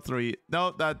score 3.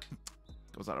 No, that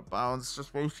goes out of bounds.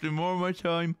 Just wasting more of my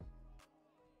time.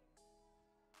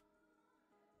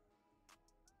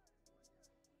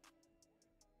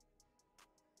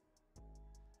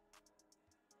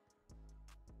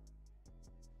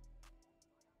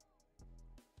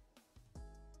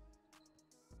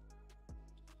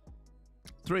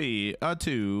 3, a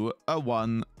 2, a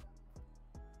 1.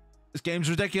 This game's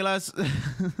ridiculous. All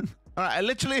right, I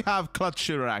literally have clutch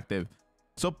shooter active.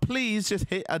 So please just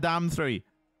hit a damn 3.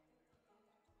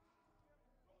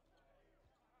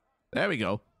 There we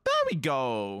go. There we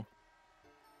go.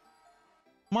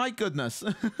 My goodness.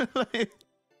 Like,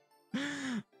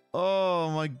 oh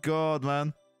my god,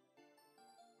 man.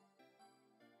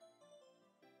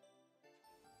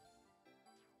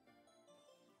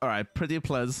 All right, pretty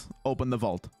please open the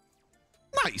vault.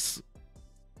 Nice.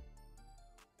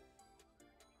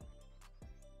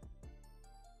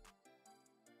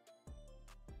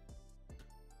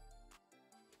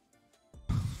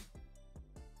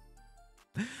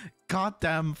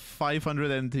 Goddamn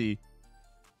 500 NT.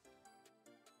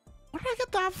 What did I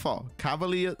get that for?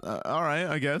 Cavalier? All right,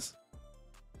 I guess.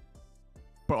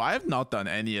 Bro, I have not done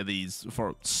any of these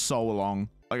for so long.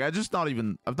 Like, I've not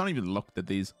even looked at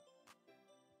these.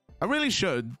 I really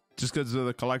should, just because of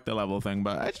the collector level thing,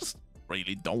 but I just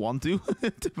really don't want to,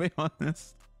 to be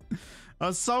honest. I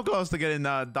was so close to getting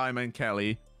Diamond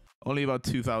Kelly. Only about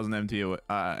 2,000 MT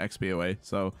XP away.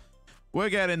 So, we're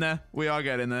getting there. We are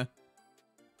getting there.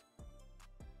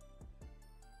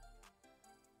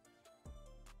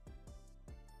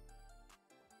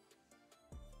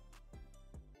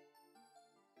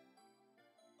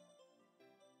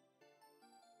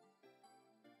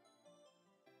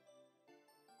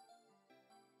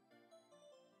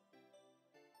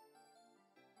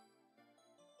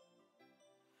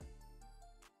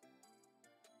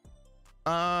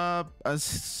 A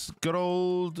good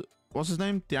old, what's his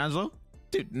name? D'Angelo?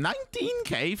 Dude,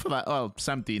 19k for that. Well,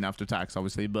 17 after tax,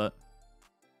 obviously, but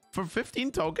for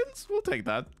 15 tokens, we'll take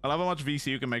that. I love how much VC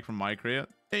you can make from my career.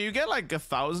 Yeah, you get like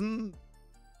 1,000.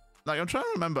 Like, I'm trying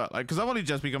to remember, like, because I've only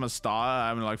just become a star. I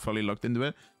haven't like fully looked into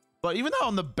it. But even though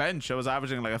on the bench, I was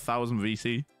averaging like 1,000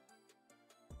 VC,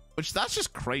 which that's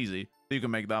just crazy that you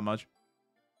can make that much.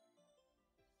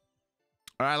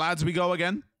 All right, lads, we go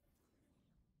again.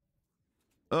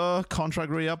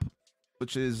 Contract re-up,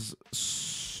 which is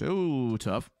so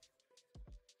tough.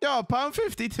 Yo,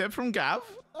 £1.50 tip from Gav.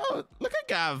 Oh, look at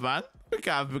Gav, man. Look at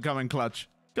Gav becoming clutch.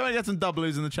 Go and get some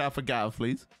W's in the chat for Gav,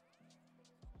 please.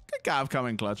 Look at Gav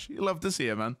coming clutch. You love to see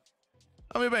it, man.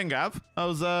 How have you been, Gav?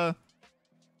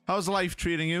 How's life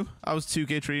treating you? How's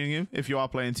 2K treating you, if you are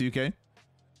playing 2K?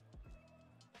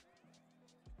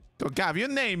 So, Gav, your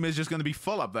name is just going to be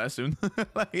full up there soon.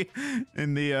 Like,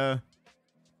 in the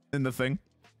thing.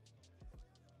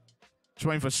 Just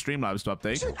waiting for Streamlabs to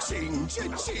update. Cha-ching,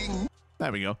 cha-ching.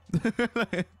 There we go.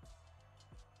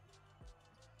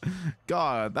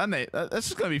 God, that's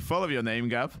just gonna be full of your name,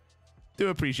 Gav. Do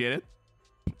appreciate it.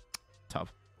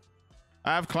 Tough.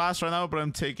 I have class right now, but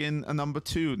I'm taking a number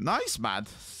 2. Nice, man.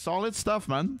 Solid stuff,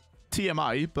 man.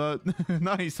 TMI, but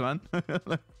nice, man.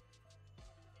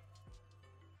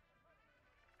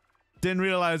 Didn't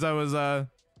realize I was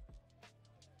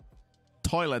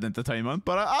toilet entertainment,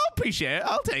 but I'll appreciate it.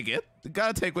 I'll take it.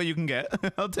 Gotta take what you can get.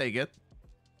 I'll take it.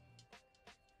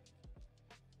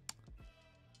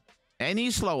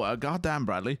 Any slower? Goddamn,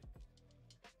 Bradley.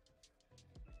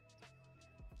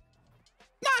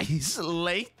 Nice.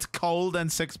 Late, cold, and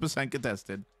 6%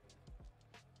 contested.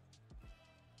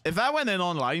 If that went in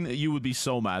online, you would be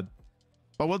so mad.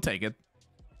 But we'll take it.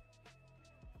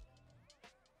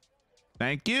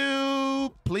 Thank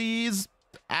you. Please.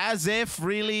 As if,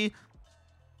 really.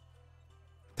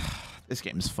 This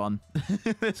game's fun.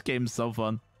 This game's so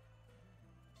fun.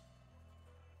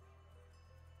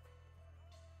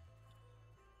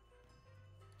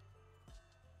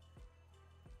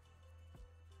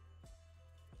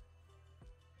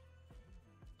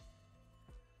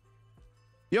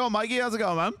 Yo, Mikey, how's it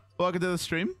going, man? Welcome to the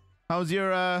stream. How's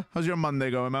your Monday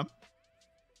going, man?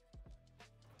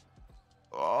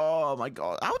 Oh my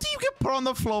god. How do you get put on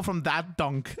the floor from that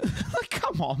dunk? Like,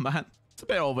 come on, man. It's a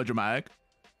bit over dramatic.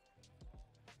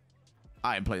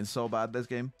 I am playing so bad this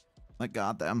game. Like,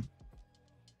 goddamn.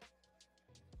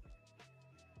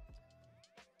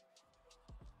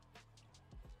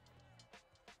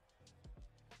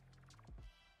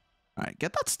 All right,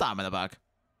 get that stamina back.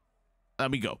 There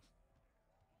we go.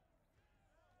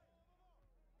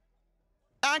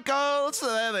 Ankles!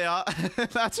 There they are.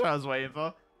 That's what I was waiting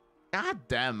for. God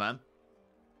damn, man.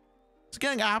 It's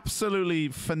getting absolutely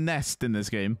finessed in this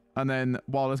game. And then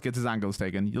Wallace gets his ankles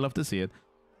taken. You love to see it.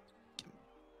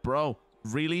 Bro,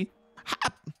 really?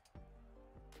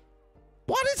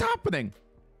 What is happening?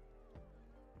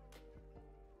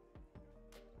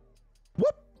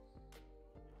 What?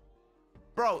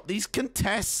 Bro, these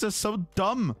contests are so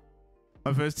dumb.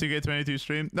 My first 2K22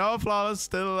 stream. No, Flawless.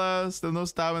 Still no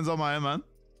star wins on my end, man.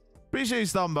 Appreciate you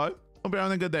stopping by. Hope you're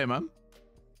having a good day, man.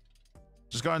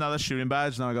 Just got another shooting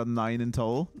badge. Now I got 9 in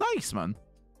total. Nice, man.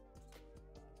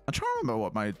 I'm trying to remember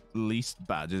what my least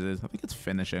badges is. I think it's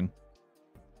finishing.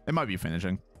 It might be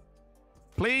finishing.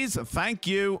 Please, thank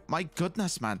you. My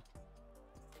goodness, man.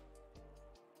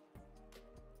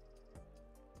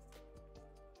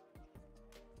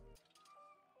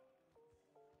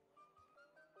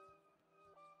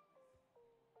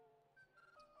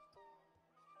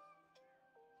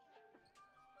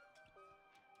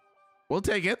 We'll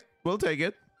take it. We'll take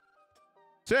it.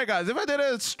 So yeah, guys, if I did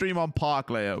a stream on Park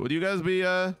layer, would you guys be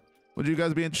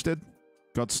interested?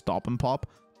 Got stop and pop.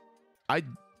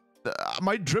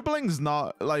 My dribbling's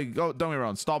not like, oh, don't get me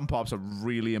wrong, stop and pop's a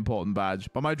really important badge,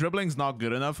 but my dribbling's not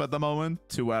good enough at the moment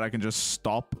to where I can just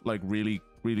stop like really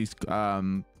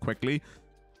quickly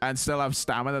and still have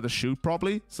stamina to shoot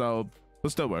properly. So we're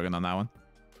still working on that one.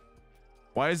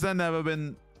 Why has there never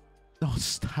been no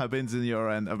stab-ins in your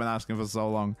end? I've been asking for so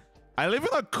long. I live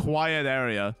in a quiet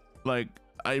area. Like,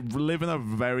 I live in a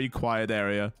very quiet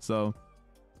area, so...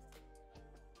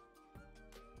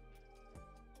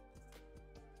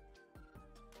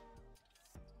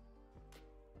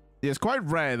 Yeah, it's quite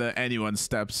rare that anyone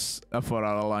steps a foot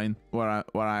out of line where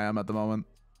I am at the moment.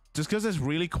 Just because it's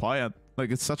really quiet. Like,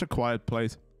 it's such a quiet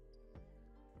place.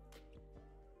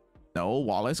 No,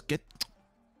 Wallace, get...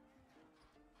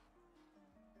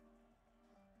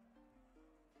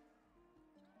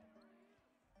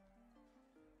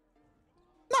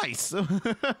 Nice! You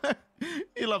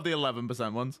love the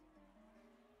 11% ones.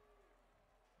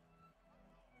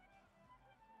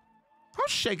 How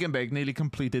Shake and Bake nearly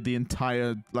completed the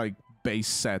entire, like, base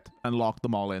set and locked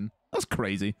them all in. That's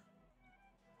crazy.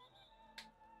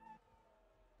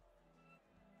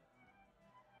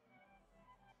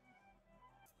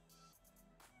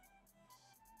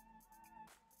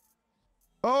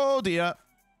 Oh, dear.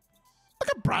 Look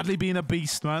at Bradley being a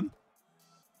beast, man.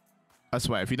 I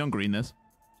swear, if you don't green this.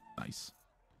 Nice.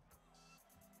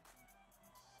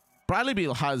 Bradley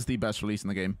Beal has the best release in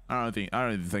the game. I don't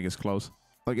even think it's close.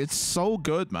 Like, it's so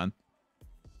good, man.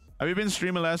 Have you been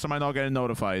streaming less or am I not getting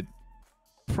notified?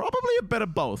 Probably a bit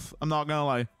of both. I'm not gonna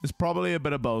lie. It's probably a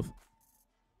bit of both.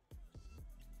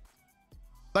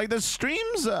 Like, the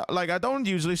streams, like, I don't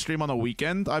usually stream on a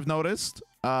weekend, I've noticed.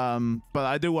 But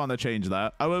I do want to change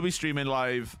that. I will be streaming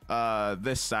live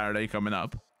this Saturday coming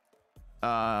up.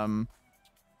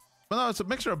 But no, it's a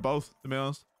mixture of both, to be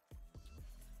honest.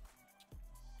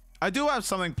 I do have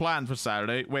something planned for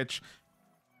Saturday, which,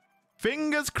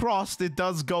 fingers crossed, it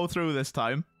does go through this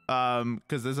time.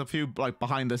 Because there's a few, like,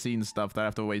 behind-the-scenes stuff that I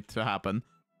have to wait to happen.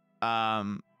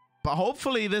 But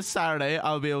hopefully this Saturday,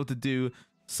 I'll be able to do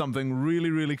something really,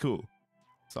 really cool.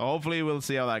 So hopefully we'll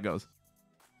see how that goes.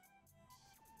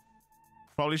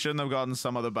 Probably shouldn't have gotten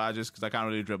some other badges because I can't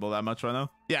really dribble that much right now.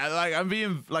 Yeah, like, I'm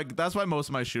being, like, that's why most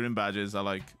of my shooting badges are,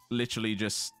 like, literally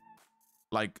just,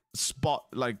 like, spot,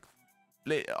 like,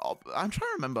 I'm trying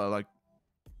to remember, like,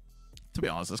 to be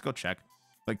honest, let's go check.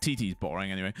 Like, TT's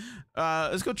boring anyway.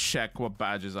 Let's go check what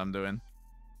badges I'm doing.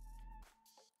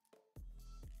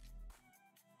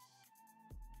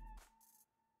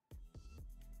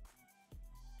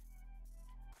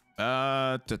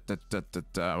 What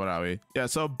are we? Yeah,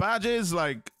 so badges,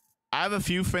 like, I have a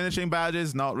few finishing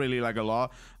badges, not really like a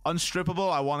lot.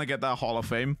 Unstrippable, I want to get that Hall of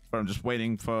Fame, but I'm just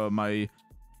waiting for my,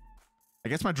 I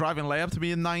guess, my driving layup to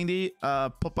be a 90.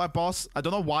 Put by boss. I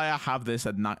don't know why I have this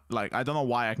at night. Like, I don't know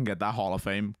why I can get that Hall of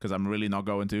Fame because I'm really not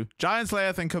going to. Giant Slayer,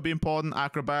 I think, could be important.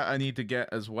 Acrobat, I need to get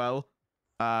as well.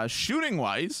 Shooting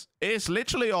wise, it's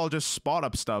literally all just spot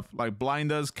up stuff like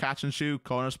blinders, catch and shoot,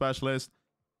 corner specialist.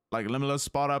 Like limitless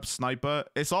spot up, sniper.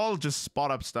 It's all just spot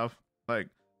up stuff. Like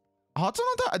hot zone.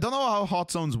 I don't know how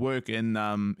hot zones work in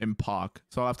Park,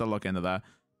 so I'll have to look into that.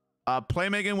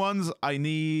 Playmaking ones. I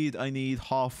need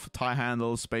half tie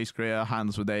handle, space creator,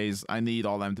 hands for days. I need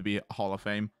all them to be Hall of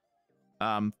Fame.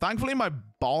 Thankfully my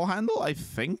ball handle I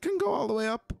think can go all the way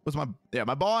up.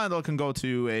 My ball handle can go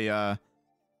to a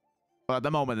well, at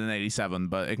the moment an 87,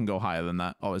 but it can go higher than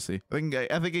that. Obviously, I think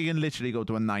it can literally go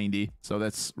to a 90. So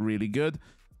that's really good.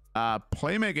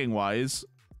 Playmaking wise,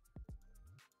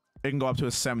 it can go up to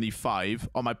a 75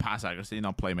 on my pass accuracy,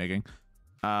 not playmaking.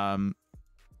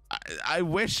 I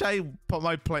wish I put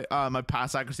my my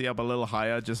pass accuracy up a little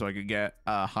higher just so I could get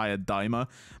a higher dimer,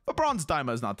 but bronze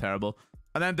dimer is not terrible.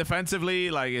 And then defensively,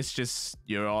 like, it's just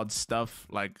your odd stuff.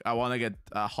 Like, I want to get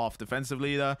half defensive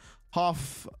leader,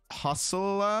 half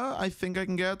hustler. I think I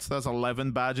can get. So that's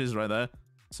 11 badges right there.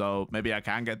 So maybe I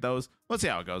can get those. We'll see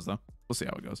how it goes though. We'll see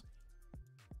how it goes.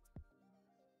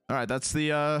 All right, that's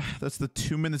the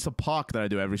 2 minutes of Park that I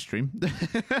do every stream.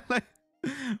 Like,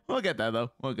 we'll get there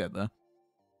though. We'll get there.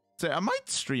 So I might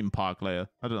stream Park later.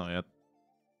 I don't know yet.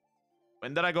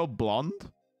 When did I go blonde?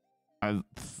 When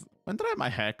did I have my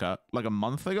haircut? Like a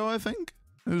month ago, I think.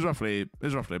 It was roughly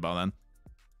about then.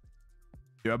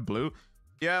 You have blue?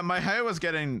 Yeah, my hair was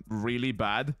getting really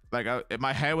bad. Like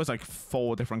my hair was like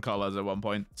 4 different colors at one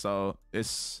point. So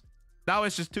now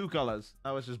it's just 2 colors.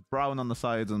 Now it's just brown on the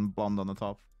sides and blonde on the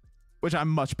top, which I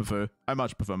much prefer. I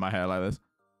much prefer my hair like this.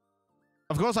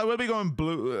 Of course, I will be going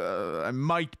blue. I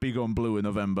might be going blue in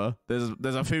November. There's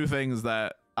a few things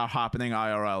that are happening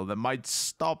IRL that might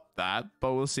stop that,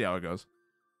 but we'll see how it goes.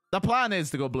 The plan is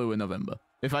to go blue in November.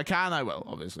 If I can, I will,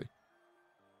 obviously.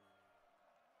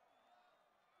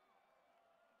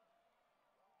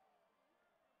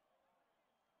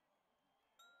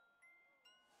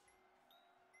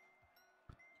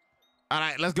 All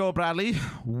right, let's go, Bradley.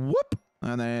 Whoop.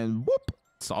 And then whoop.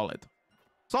 Solid.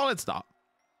 Solid start.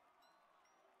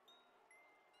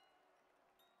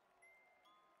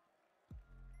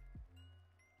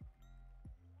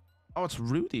 Oh, it's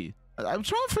Rudy. I'm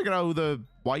trying to figure out who the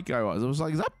white guy was. I was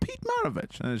like, is that Pete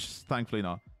Maravich? And it's just, thankfully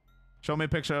not. Show me a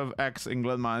picture of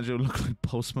ex-England manager who looked like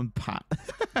Postman Pat.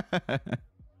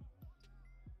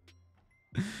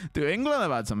 Dude, England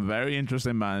have had some very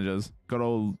interesting managers. Good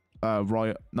old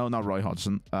Roy... No, not Roy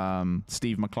Hodgson.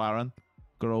 Steve McLaren.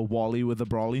 Good old Wally with the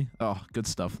Brawley. Oh, good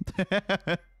stuff.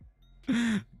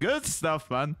 Good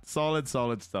stuff, man. Solid,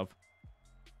 solid stuff.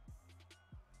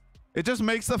 It just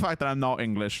makes the fact that I'm not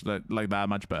English like that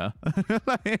much better.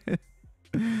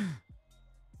 Because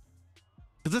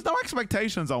there's no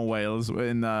expectations on Wales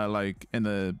in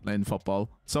in football.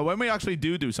 So when we actually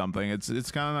do something,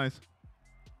 it's kind of nice.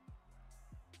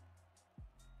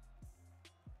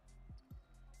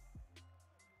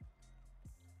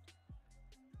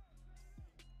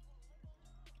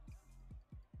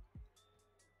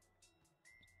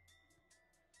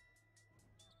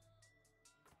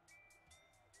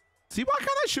 See, why can't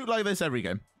I shoot like this every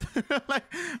game? Like,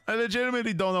 I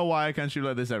legitimately don't know why I can't shoot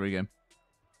like this every game.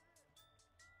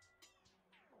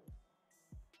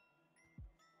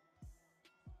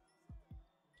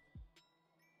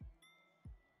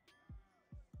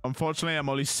 Unfortunately, I'm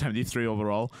only 73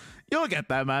 overall. You'll get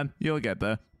there, man. You'll get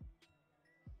there.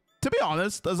 To be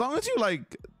honest, as long as you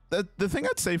like... The thing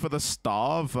I'd say for the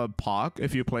star of a park,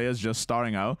 if your player's just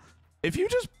starting out, if you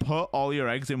just put all your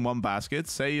eggs in one basket,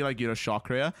 say like you're a shot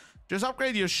creator, just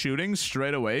upgrade your shooting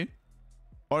straight away.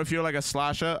 Or if you're like a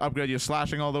slasher, upgrade your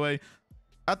slashing all the way.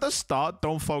 At the start,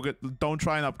 don't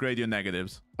try and upgrade your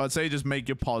negatives. I'd say just make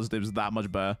your positives that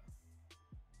much better.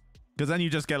 Because then you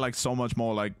just get like so much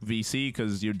more like VC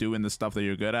because you're doing the stuff that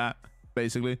you're good at,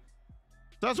 basically.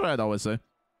 That's what I'd always say.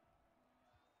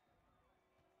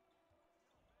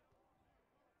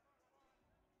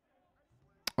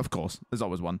 Of course, there's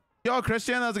always one. Yo,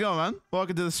 Christian, how's it going, man?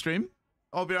 Welcome to the stream.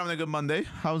 Hope you're having a good Monday.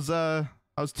 How's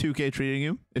 2K treating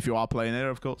you? If you are playing it,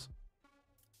 of course.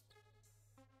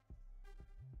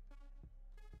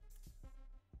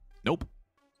 Nope.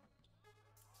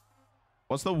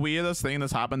 What's the weirdest thing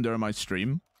that's happened during my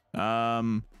stream? It's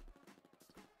not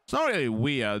really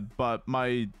weird, but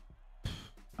I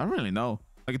don't really know.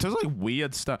 Like, it's just like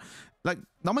weird stuff. Like,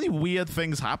 not many weird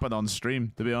things happen on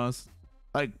stream, to be honest.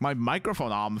 Like, my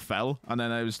microphone arm fell, and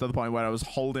then I was to the point where I was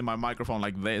holding my microphone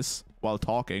like this while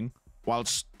talking, while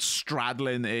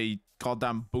straddling a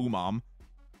goddamn boom arm.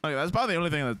 Like, that's probably the only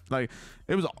thing that, like,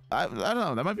 it was, I don't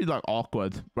know, that might be, like,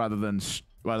 awkward rather than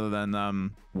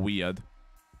weird.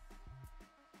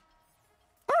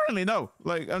 I don't really know,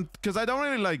 like, because I don't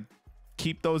really, like,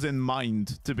 keep those in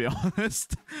mind, to be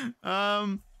honest.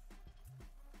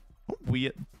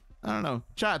 Weird. I don't know.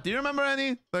 Chat, do you remember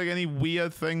any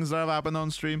weird things that have happened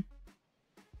on stream?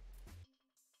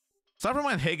 Aside from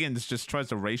when Higgins just tries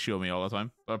to ratio me all the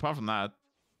time. But apart from that,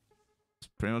 it's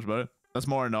pretty much about it. That's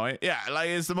more annoying. Yeah, like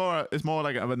it's more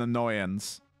like of an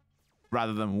annoyance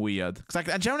rather than weird. Because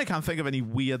I generally can't think of any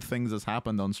weird things that's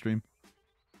happened on stream.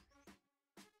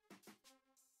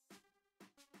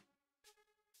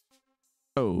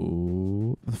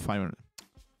 Oh, 500.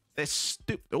 This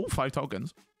stupid. Oh, 5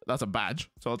 tokens. That's a badge,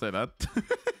 so I'll take that.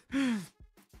 I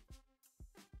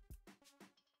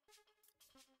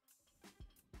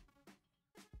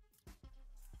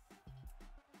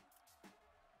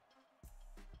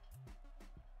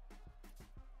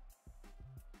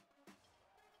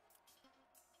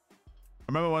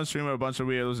remember one stream where a bunch of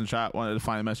weirdos in chat wanted to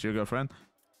find a message to your girlfriend.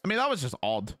 I mean, that was just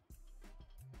odd.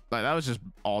 Like, that was just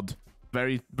odd.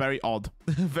 Very, very odd.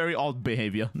 Very odd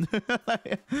behavior.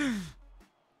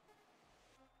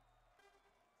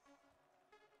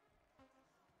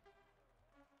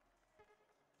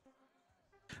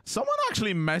 Someone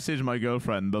actually messaged my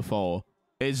girlfriend before,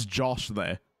 is Josh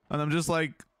there? And I'm just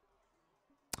like,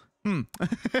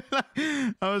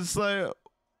 I was like,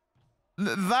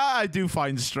 that I do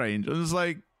find strange. I was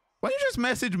like, why don't you just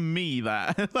message me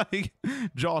that? Like,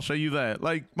 Josh, are you there?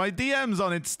 Like, my DMs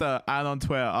on Insta and on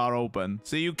Twitter are open,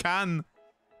 so you can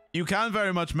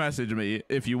very much message me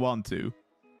if you want to.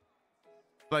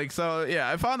 Like, so yeah,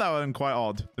 I found that one quite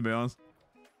odd, to be honest.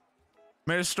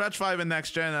 Made a stretch 5 in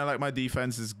next gen. I like my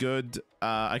defense is good.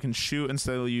 I can shoot and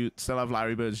still have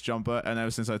Larry Bird's jumper. And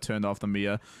ever since I turned off the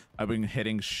Mia, I've been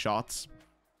hitting shots.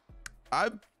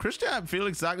 Christian, I feel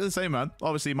exactly the same, man.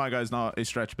 Obviously, my guy's not a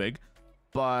stretch big.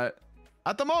 But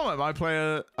at the moment, my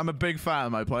player, I'm a big fan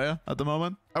of my player at the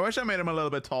moment. I wish I made him a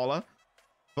little bit taller.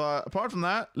 But apart from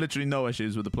that, literally no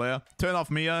issues with the player. Turn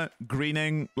off Mia,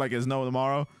 greening like there's no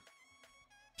tomorrow.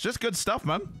 It's just good stuff,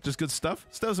 man. Just good stuff.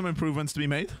 Still some improvements to be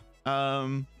made.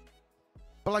 But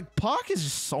like Park is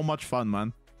just so much fun,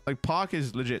 man. Like Park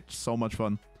is legit so much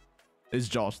fun. Is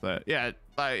Josh there? Yeah,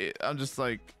 I'm just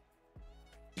like,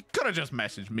 you could have just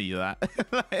messaged me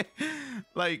that.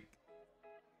 like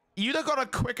you'd have got a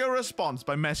quicker response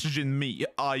by messaging me,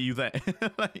 are you there?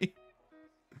 Like,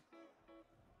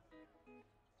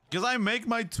 because I make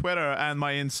my Twitter and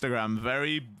my Instagram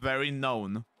very, very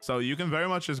known. So you can very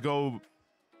much just go,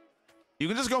 you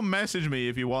can just go message me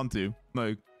if you want to.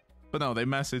 Like, but no, they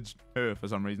messaged her for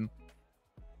some reason.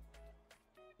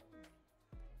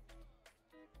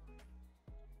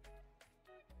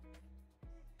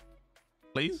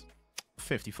 Please?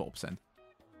 54%.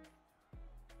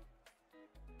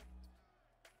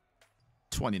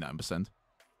 29%.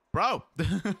 Bro!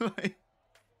 Like,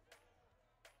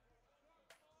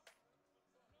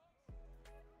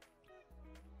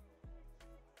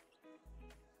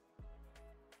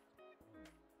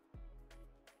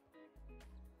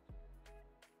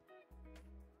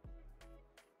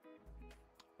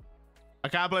 I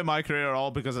can't play my career at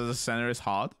all because as a center is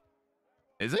hard.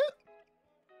 Is it?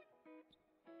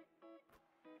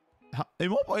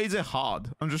 In what way is it hard?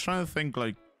 I'm just trying to think,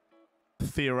 like,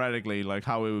 theoretically, like,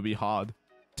 how it would be hard.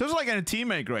 Just like in a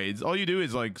teammate grades, all you do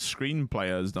is, like, screen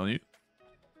players, don't you?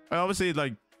 And obviously,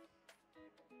 like,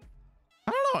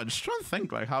 I don't know, I'm just trying to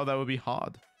think, like, how that would be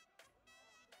hard.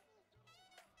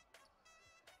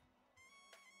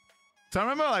 So I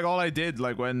remember, like, all I did,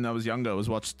 like, when I was younger was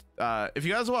watched, if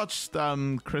you guys watched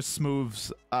Chris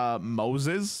Smooth's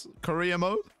Moses career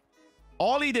mode,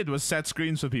 all he did was set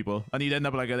screens for people, and he'd end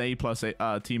up like an A+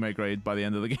 teammate grade by the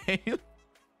end of the game.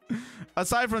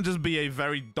 Aside from just be a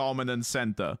very dominant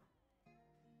center.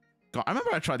 God, I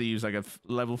remember I tried to use like a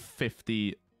level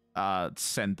 50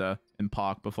 center in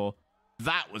Park before.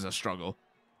 That was a struggle.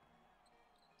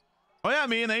 Oh yeah,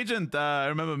 me and Agent. I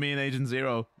remember me and Agent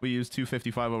Zero. We used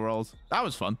 255 overalls. That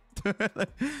was fun.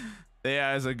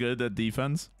 Yeah, is a good at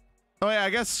defense. Oh yeah, I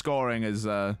guess scoring is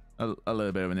a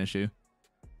little bit of an issue.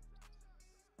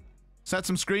 Set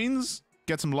some screens,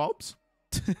 get some lobs.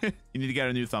 You need to get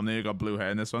a new thumbnail. You got blue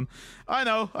hair in this one. I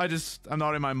know. I'm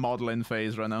not in my modeling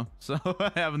phase right now, so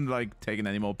I haven't like taken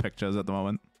any more pictures at the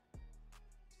moment.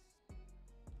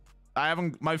 I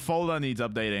haven't. My folder needs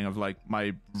updating of like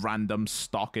my random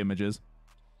stock images.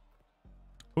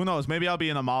 Who knows? Maybe I'll be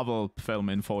in a Marvel film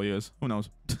in 4 years. Who knows?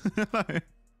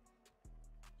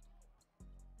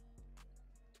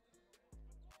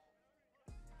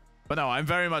 But no, I'm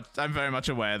very much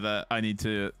aware that I need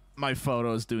to. My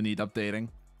photos do need updating.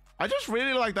 I just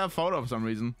really like that photo for some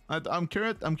reason. I'm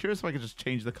curious if I could just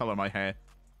change the color of my hair.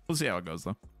 We'll see how it goes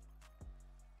though.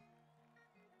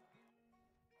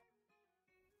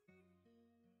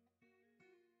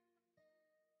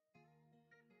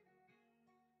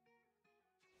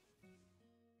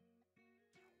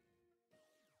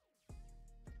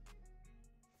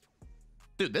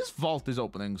 Dude, this vault is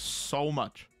opening so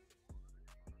much.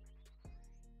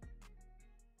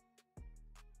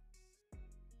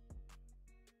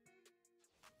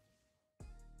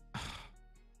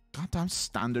 Goddamn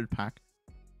standard pack.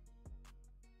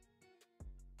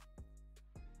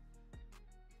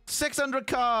 600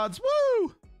 cards.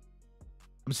 Woo!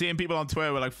 I'm seeing people on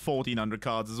Twitter with like 1,400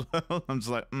 cards as well. I'm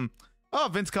just like, oh,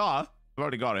 Vince Carr. I've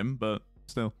already got him, but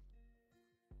still.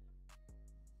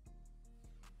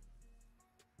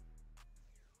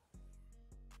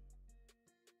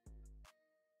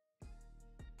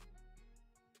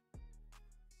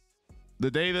 The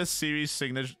day this series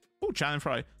signature, oh, Channing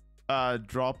Fry,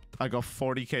 dropped, I got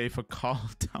 40k for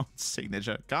Carl Down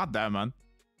signature. God damn, man.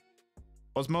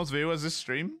 What's most viewers this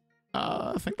stream?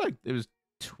 I think like it was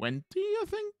 20, I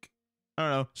think. I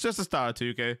don't know. It's just a start of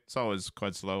 2k. It's always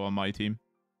quite slow on my team.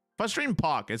 If I stream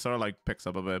Park, it sort of like picks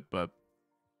up a bit, but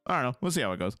I don't know. We'll see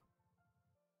how it goes.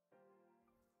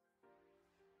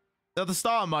 At the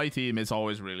start of my team, it's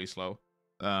always really slow.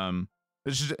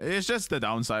 It's just the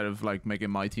downside of like making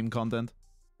my team content.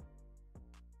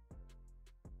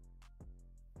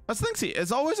 That's the thing, see,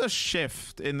 it's always a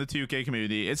shift in the 2K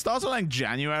community. It starts in like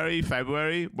January,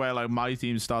 February, where like my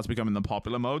team starts becoming the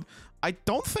popular mode. I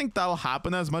don't think that'll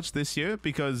happen as much this year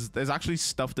because there's actually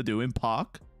stuff to do in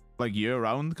Park, like year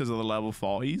round because of the level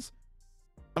 40s.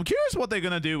 I'm curious what they're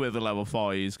going to do with the level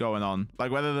 40s going on.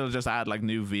 Like whether they'll just add like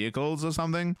new vehicles or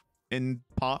something in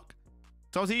Park.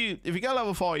 So see, if you get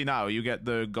level 40 now, you get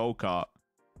the go-kart.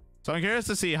 So I'm curious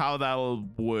to see how that'll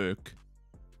work.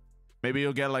 Maybe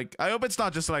you'll get like, I hope it's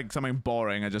not just like something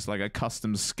boring or just like a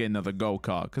custom skin of the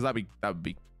go-kart, because that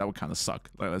would kind of suck.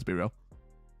 Like, let's be real.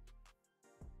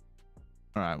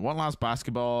 All right, one last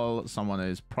basketball. Someone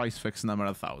is price fixing them at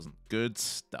 1,000. Good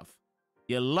stuff.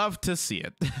 You love to see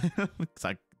it. It's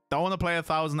like, don't want to play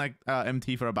 1,000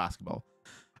 MT for a basketball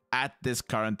at this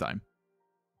current time.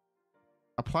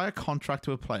 Apply a contract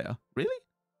to a player. Really?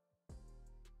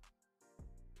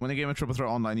 Win a game of Triple Threat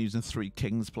online using 3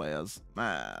 Kings players.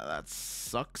 That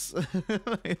sucks.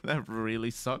 That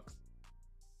really sucks.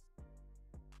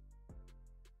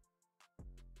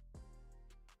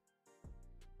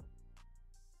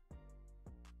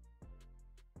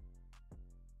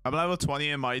 I'm level 20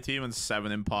 in my team and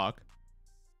 7 in Park.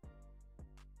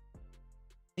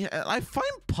 Yeah, I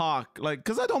find Park, like,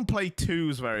 because I don't play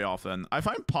 2s very often, I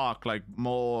find Park, like,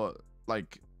 more,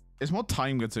 like, it's more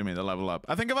time consuming to level up.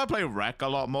 I think if I play Rec a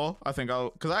lot more, I think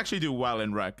I'll, because I actually do well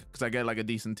in Rec, because I get, like, a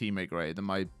decent teammate grade,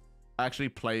 and I actually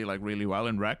play, like, really well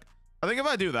in Rec. I think if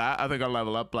I do that, I think I'll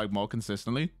level up, like, more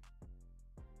consistently.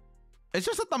 It's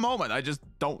just at the moment, I just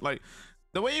don't, like,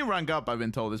 the way you rank up, I've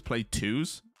been told, is play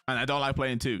 2s, and I don't like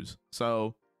playing 2s.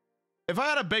 So, if I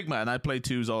had a big man, I'd play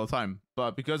 2s all the time.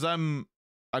 But because I'm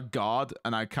a god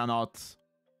and I cannot,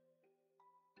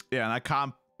 yeah, and I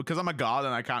can't, because I'm a god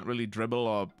and I can't really dribble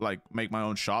or like make my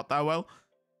own shot that well,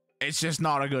 it's just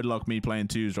not a good look me playing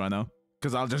 2s right now,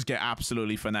 because I'll just get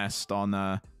absolutely finessed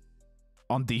on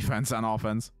defense and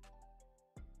offense.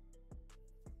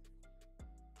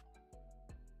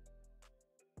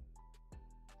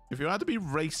 If you had to be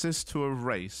racist to a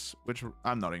race, which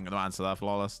I'm not even going to answer that,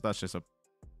 Flawless. That's just a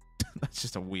that's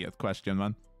just a weird question,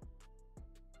 man.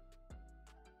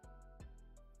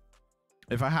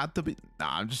 If I had to be,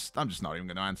 nah, I'm just not even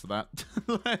going to answer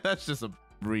that. That's just a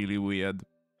really weird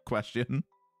question.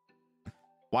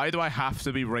 Why do I have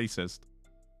to be racist?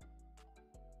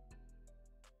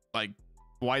 Like,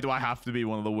 why do I have to be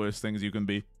one of the worst things you can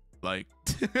be? Like,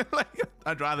 like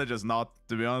I'd rather just not,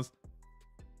 to be honest.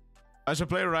 I should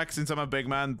play Rex since I'm a big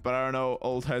man, but I don't know,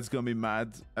 old head's gonna be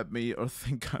mad at me or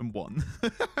think I'm one.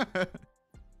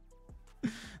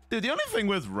 Dude, the only thing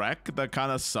with Rec that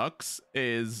kind of sucks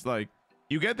is, like,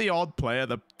 you get the odd player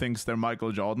that thinks they're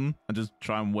Michael Jordan and just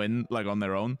try and win, like, on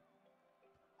their own.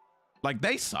 Like,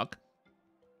 they suck.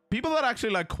 People that actually,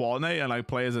 like, coordinate and, like,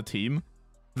 play as a team,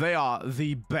 they are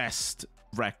the best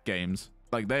Rec games.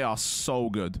 Like, they are so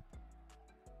good.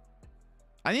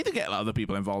 I need to get other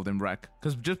people involved in Rec,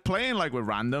 because just playing like with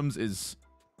randoms is,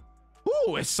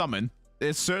 ooh, it's summon.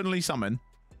 It's certainly summon.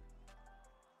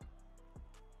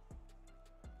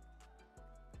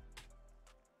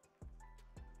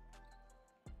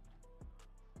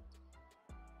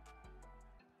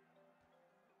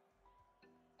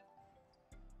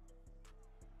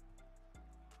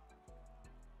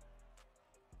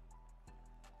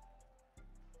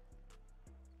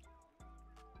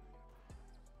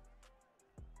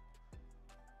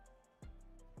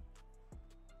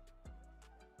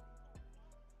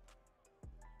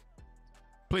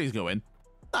 Please go in.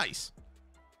 Nice.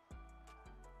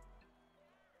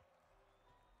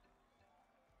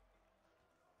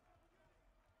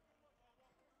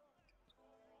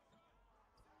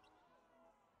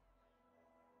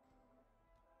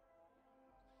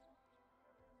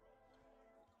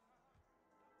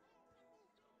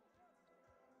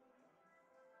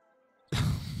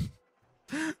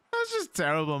 That's just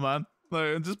terrible, man.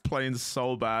 Like, I'm just playing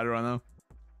so bad right now.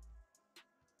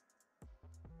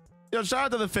 Yo, shout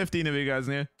out to the 15 of you guys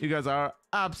in here. You guys are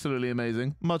absolutely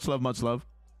amazing. Much love, much love.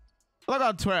 Look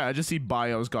on Twitter, I just see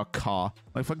bios got Carr.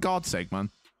 Like, for God's sake, man.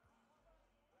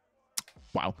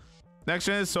 Wow. Next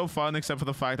gen is so fun, except for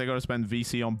the fact I gotta spend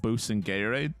VC on boosts and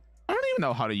Gatorade. I don't even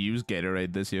know how to use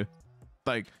Gatorade this year.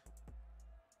 Like,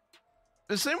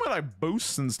 the same with, like,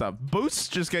 boosts and stuff. Boosts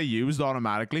just get used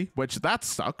automatically, which that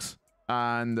sucks.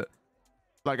 And,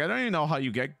 like, I don't even know how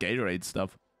you get Gatorade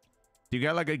stuff. Do you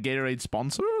get, like, a Gatorade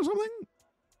sponsor or something?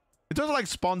 In terms of, like,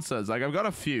 sponsors, like, I've got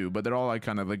a few, but they're all, like,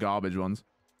 kind of the garbage ones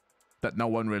that no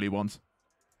one really wants.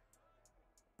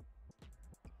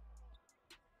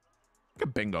 Look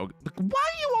at Bingo. Why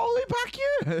are you all the way back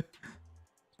here?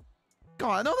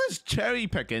 God, I know there's cherry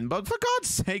picking, but for God's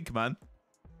sake, man.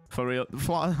 For real.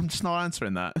 I'm just not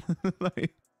answering that.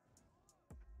 Like,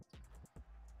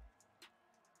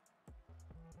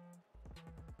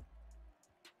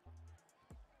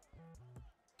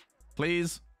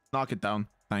 please knock it down.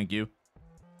 Thank you.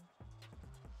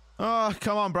 Oh,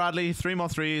 come on, Bradley. 3 more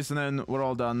threes, and then we're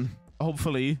all done.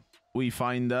 Hopefully, we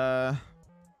find good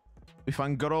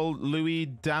old Louie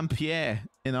Dampier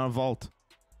in our vault.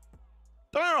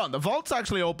 Don't get me wrong, the vault's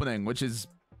actually opening, which is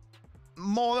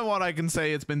more than what I can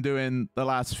say it's been doing the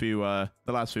last few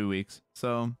weeks.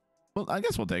 So, well, I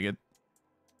guess we'll take it.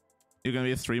 You're gonna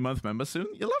be a 3-month member soon.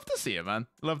 You love to see it, man.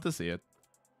 Love to see it.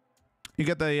 You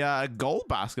get the gold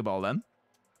basketball then.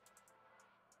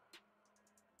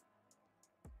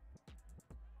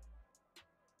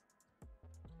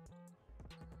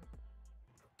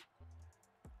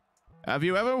 Have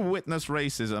you ever witnessed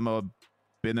racism or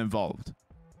been involved?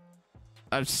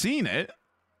 I've seen it.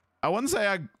 I wouldn't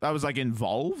say I was like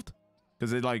involved,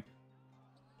 because it like,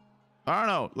 I don't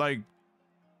know, like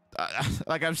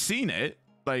I've seen it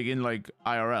like in like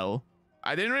IRL.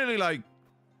 I didn't really like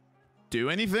do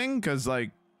anything, because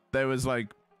like there was like,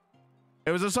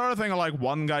 it was the sort of thing of like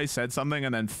one guy said something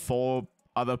and then 4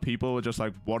 other people were just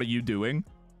like, what are you doing?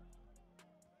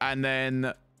 And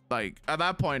then like at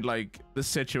that point, like the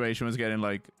situation was getting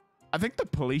like, I think the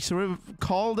police were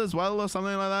called as well or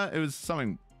something like that. It was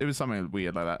something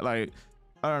weird like that. Like,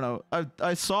 I don't know.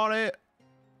 I saw it.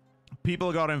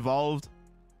 People got involved.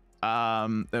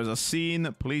 There was a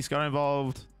scene. Police got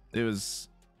involved.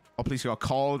 Or police got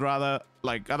called rather.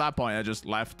 Like at that point, I just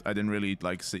left. I didn't really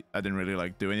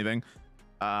like do anything.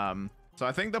 So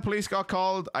I think the police got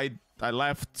called. I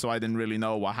left, so I didn't really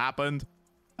know what happened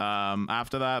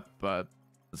after that. But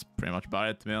that's pretty much about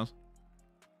it, to be honest.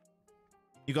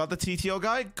 You got the TTO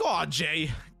guy? Go on,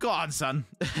 Jay. Go on, son.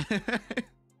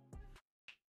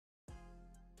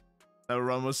 That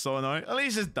run was so annoying. At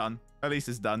least it's done. At least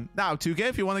it's done. Now, 2K,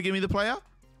 if you want to give me the player.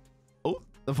 Oh,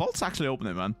 the vault's actually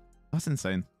opening, man. That's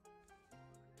insane.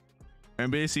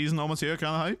 NBA season almost here,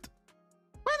 kind of hyped.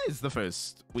 When is the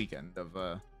first weekend of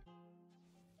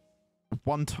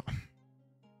one time?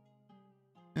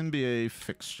 NBA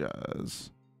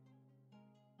fixtures.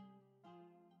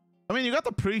 I mean, you got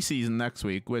the preseason next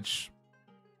week, which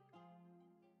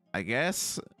I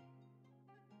guess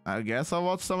I'll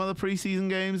watch some of the preseason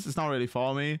games. It's not really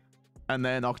for me. And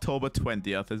then October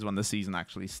 20th is when the season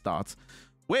actually starts,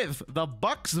 with the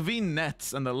Bucks v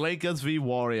Nets and the Lakers v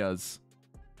Warriors.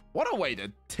 What a way to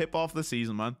tip off the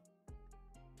season, man.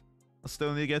 I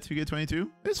still need to get 2K22.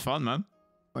 It's fun, man.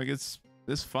 Like, it's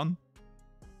fun.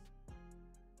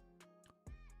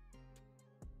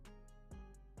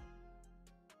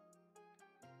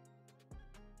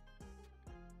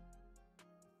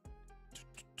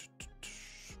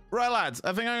 Right, lads,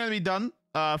 I think I'm going to be done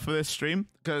for this stream,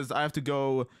 because I have to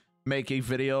go make a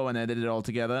video and edit it all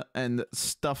together and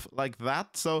stuff like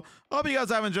that. So I hope you guys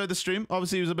have enjoyed the stream.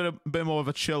 Obviously, it was a bit more of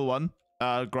a chill one,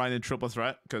 grinding triple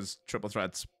threat, because triple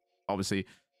threats, obviously,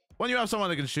 when you have someone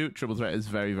that can shoot, triple threat is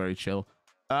very, very chill.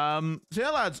 So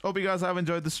yeah, lads, hope you guys have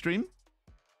enjoyed the stream.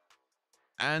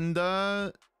 And yeah,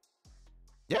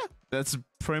 that's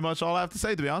pretty much all I have to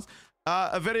say, to be honest.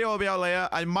 A video will be out later.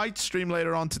 I might stream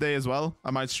later on today as well. I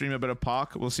might stream a bit of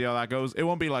Park. We'll see how that goes. It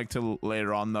won't be like till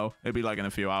later on, though. It'll be like in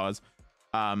a few hours.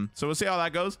 So we'll see how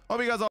that goes. Hope you guys all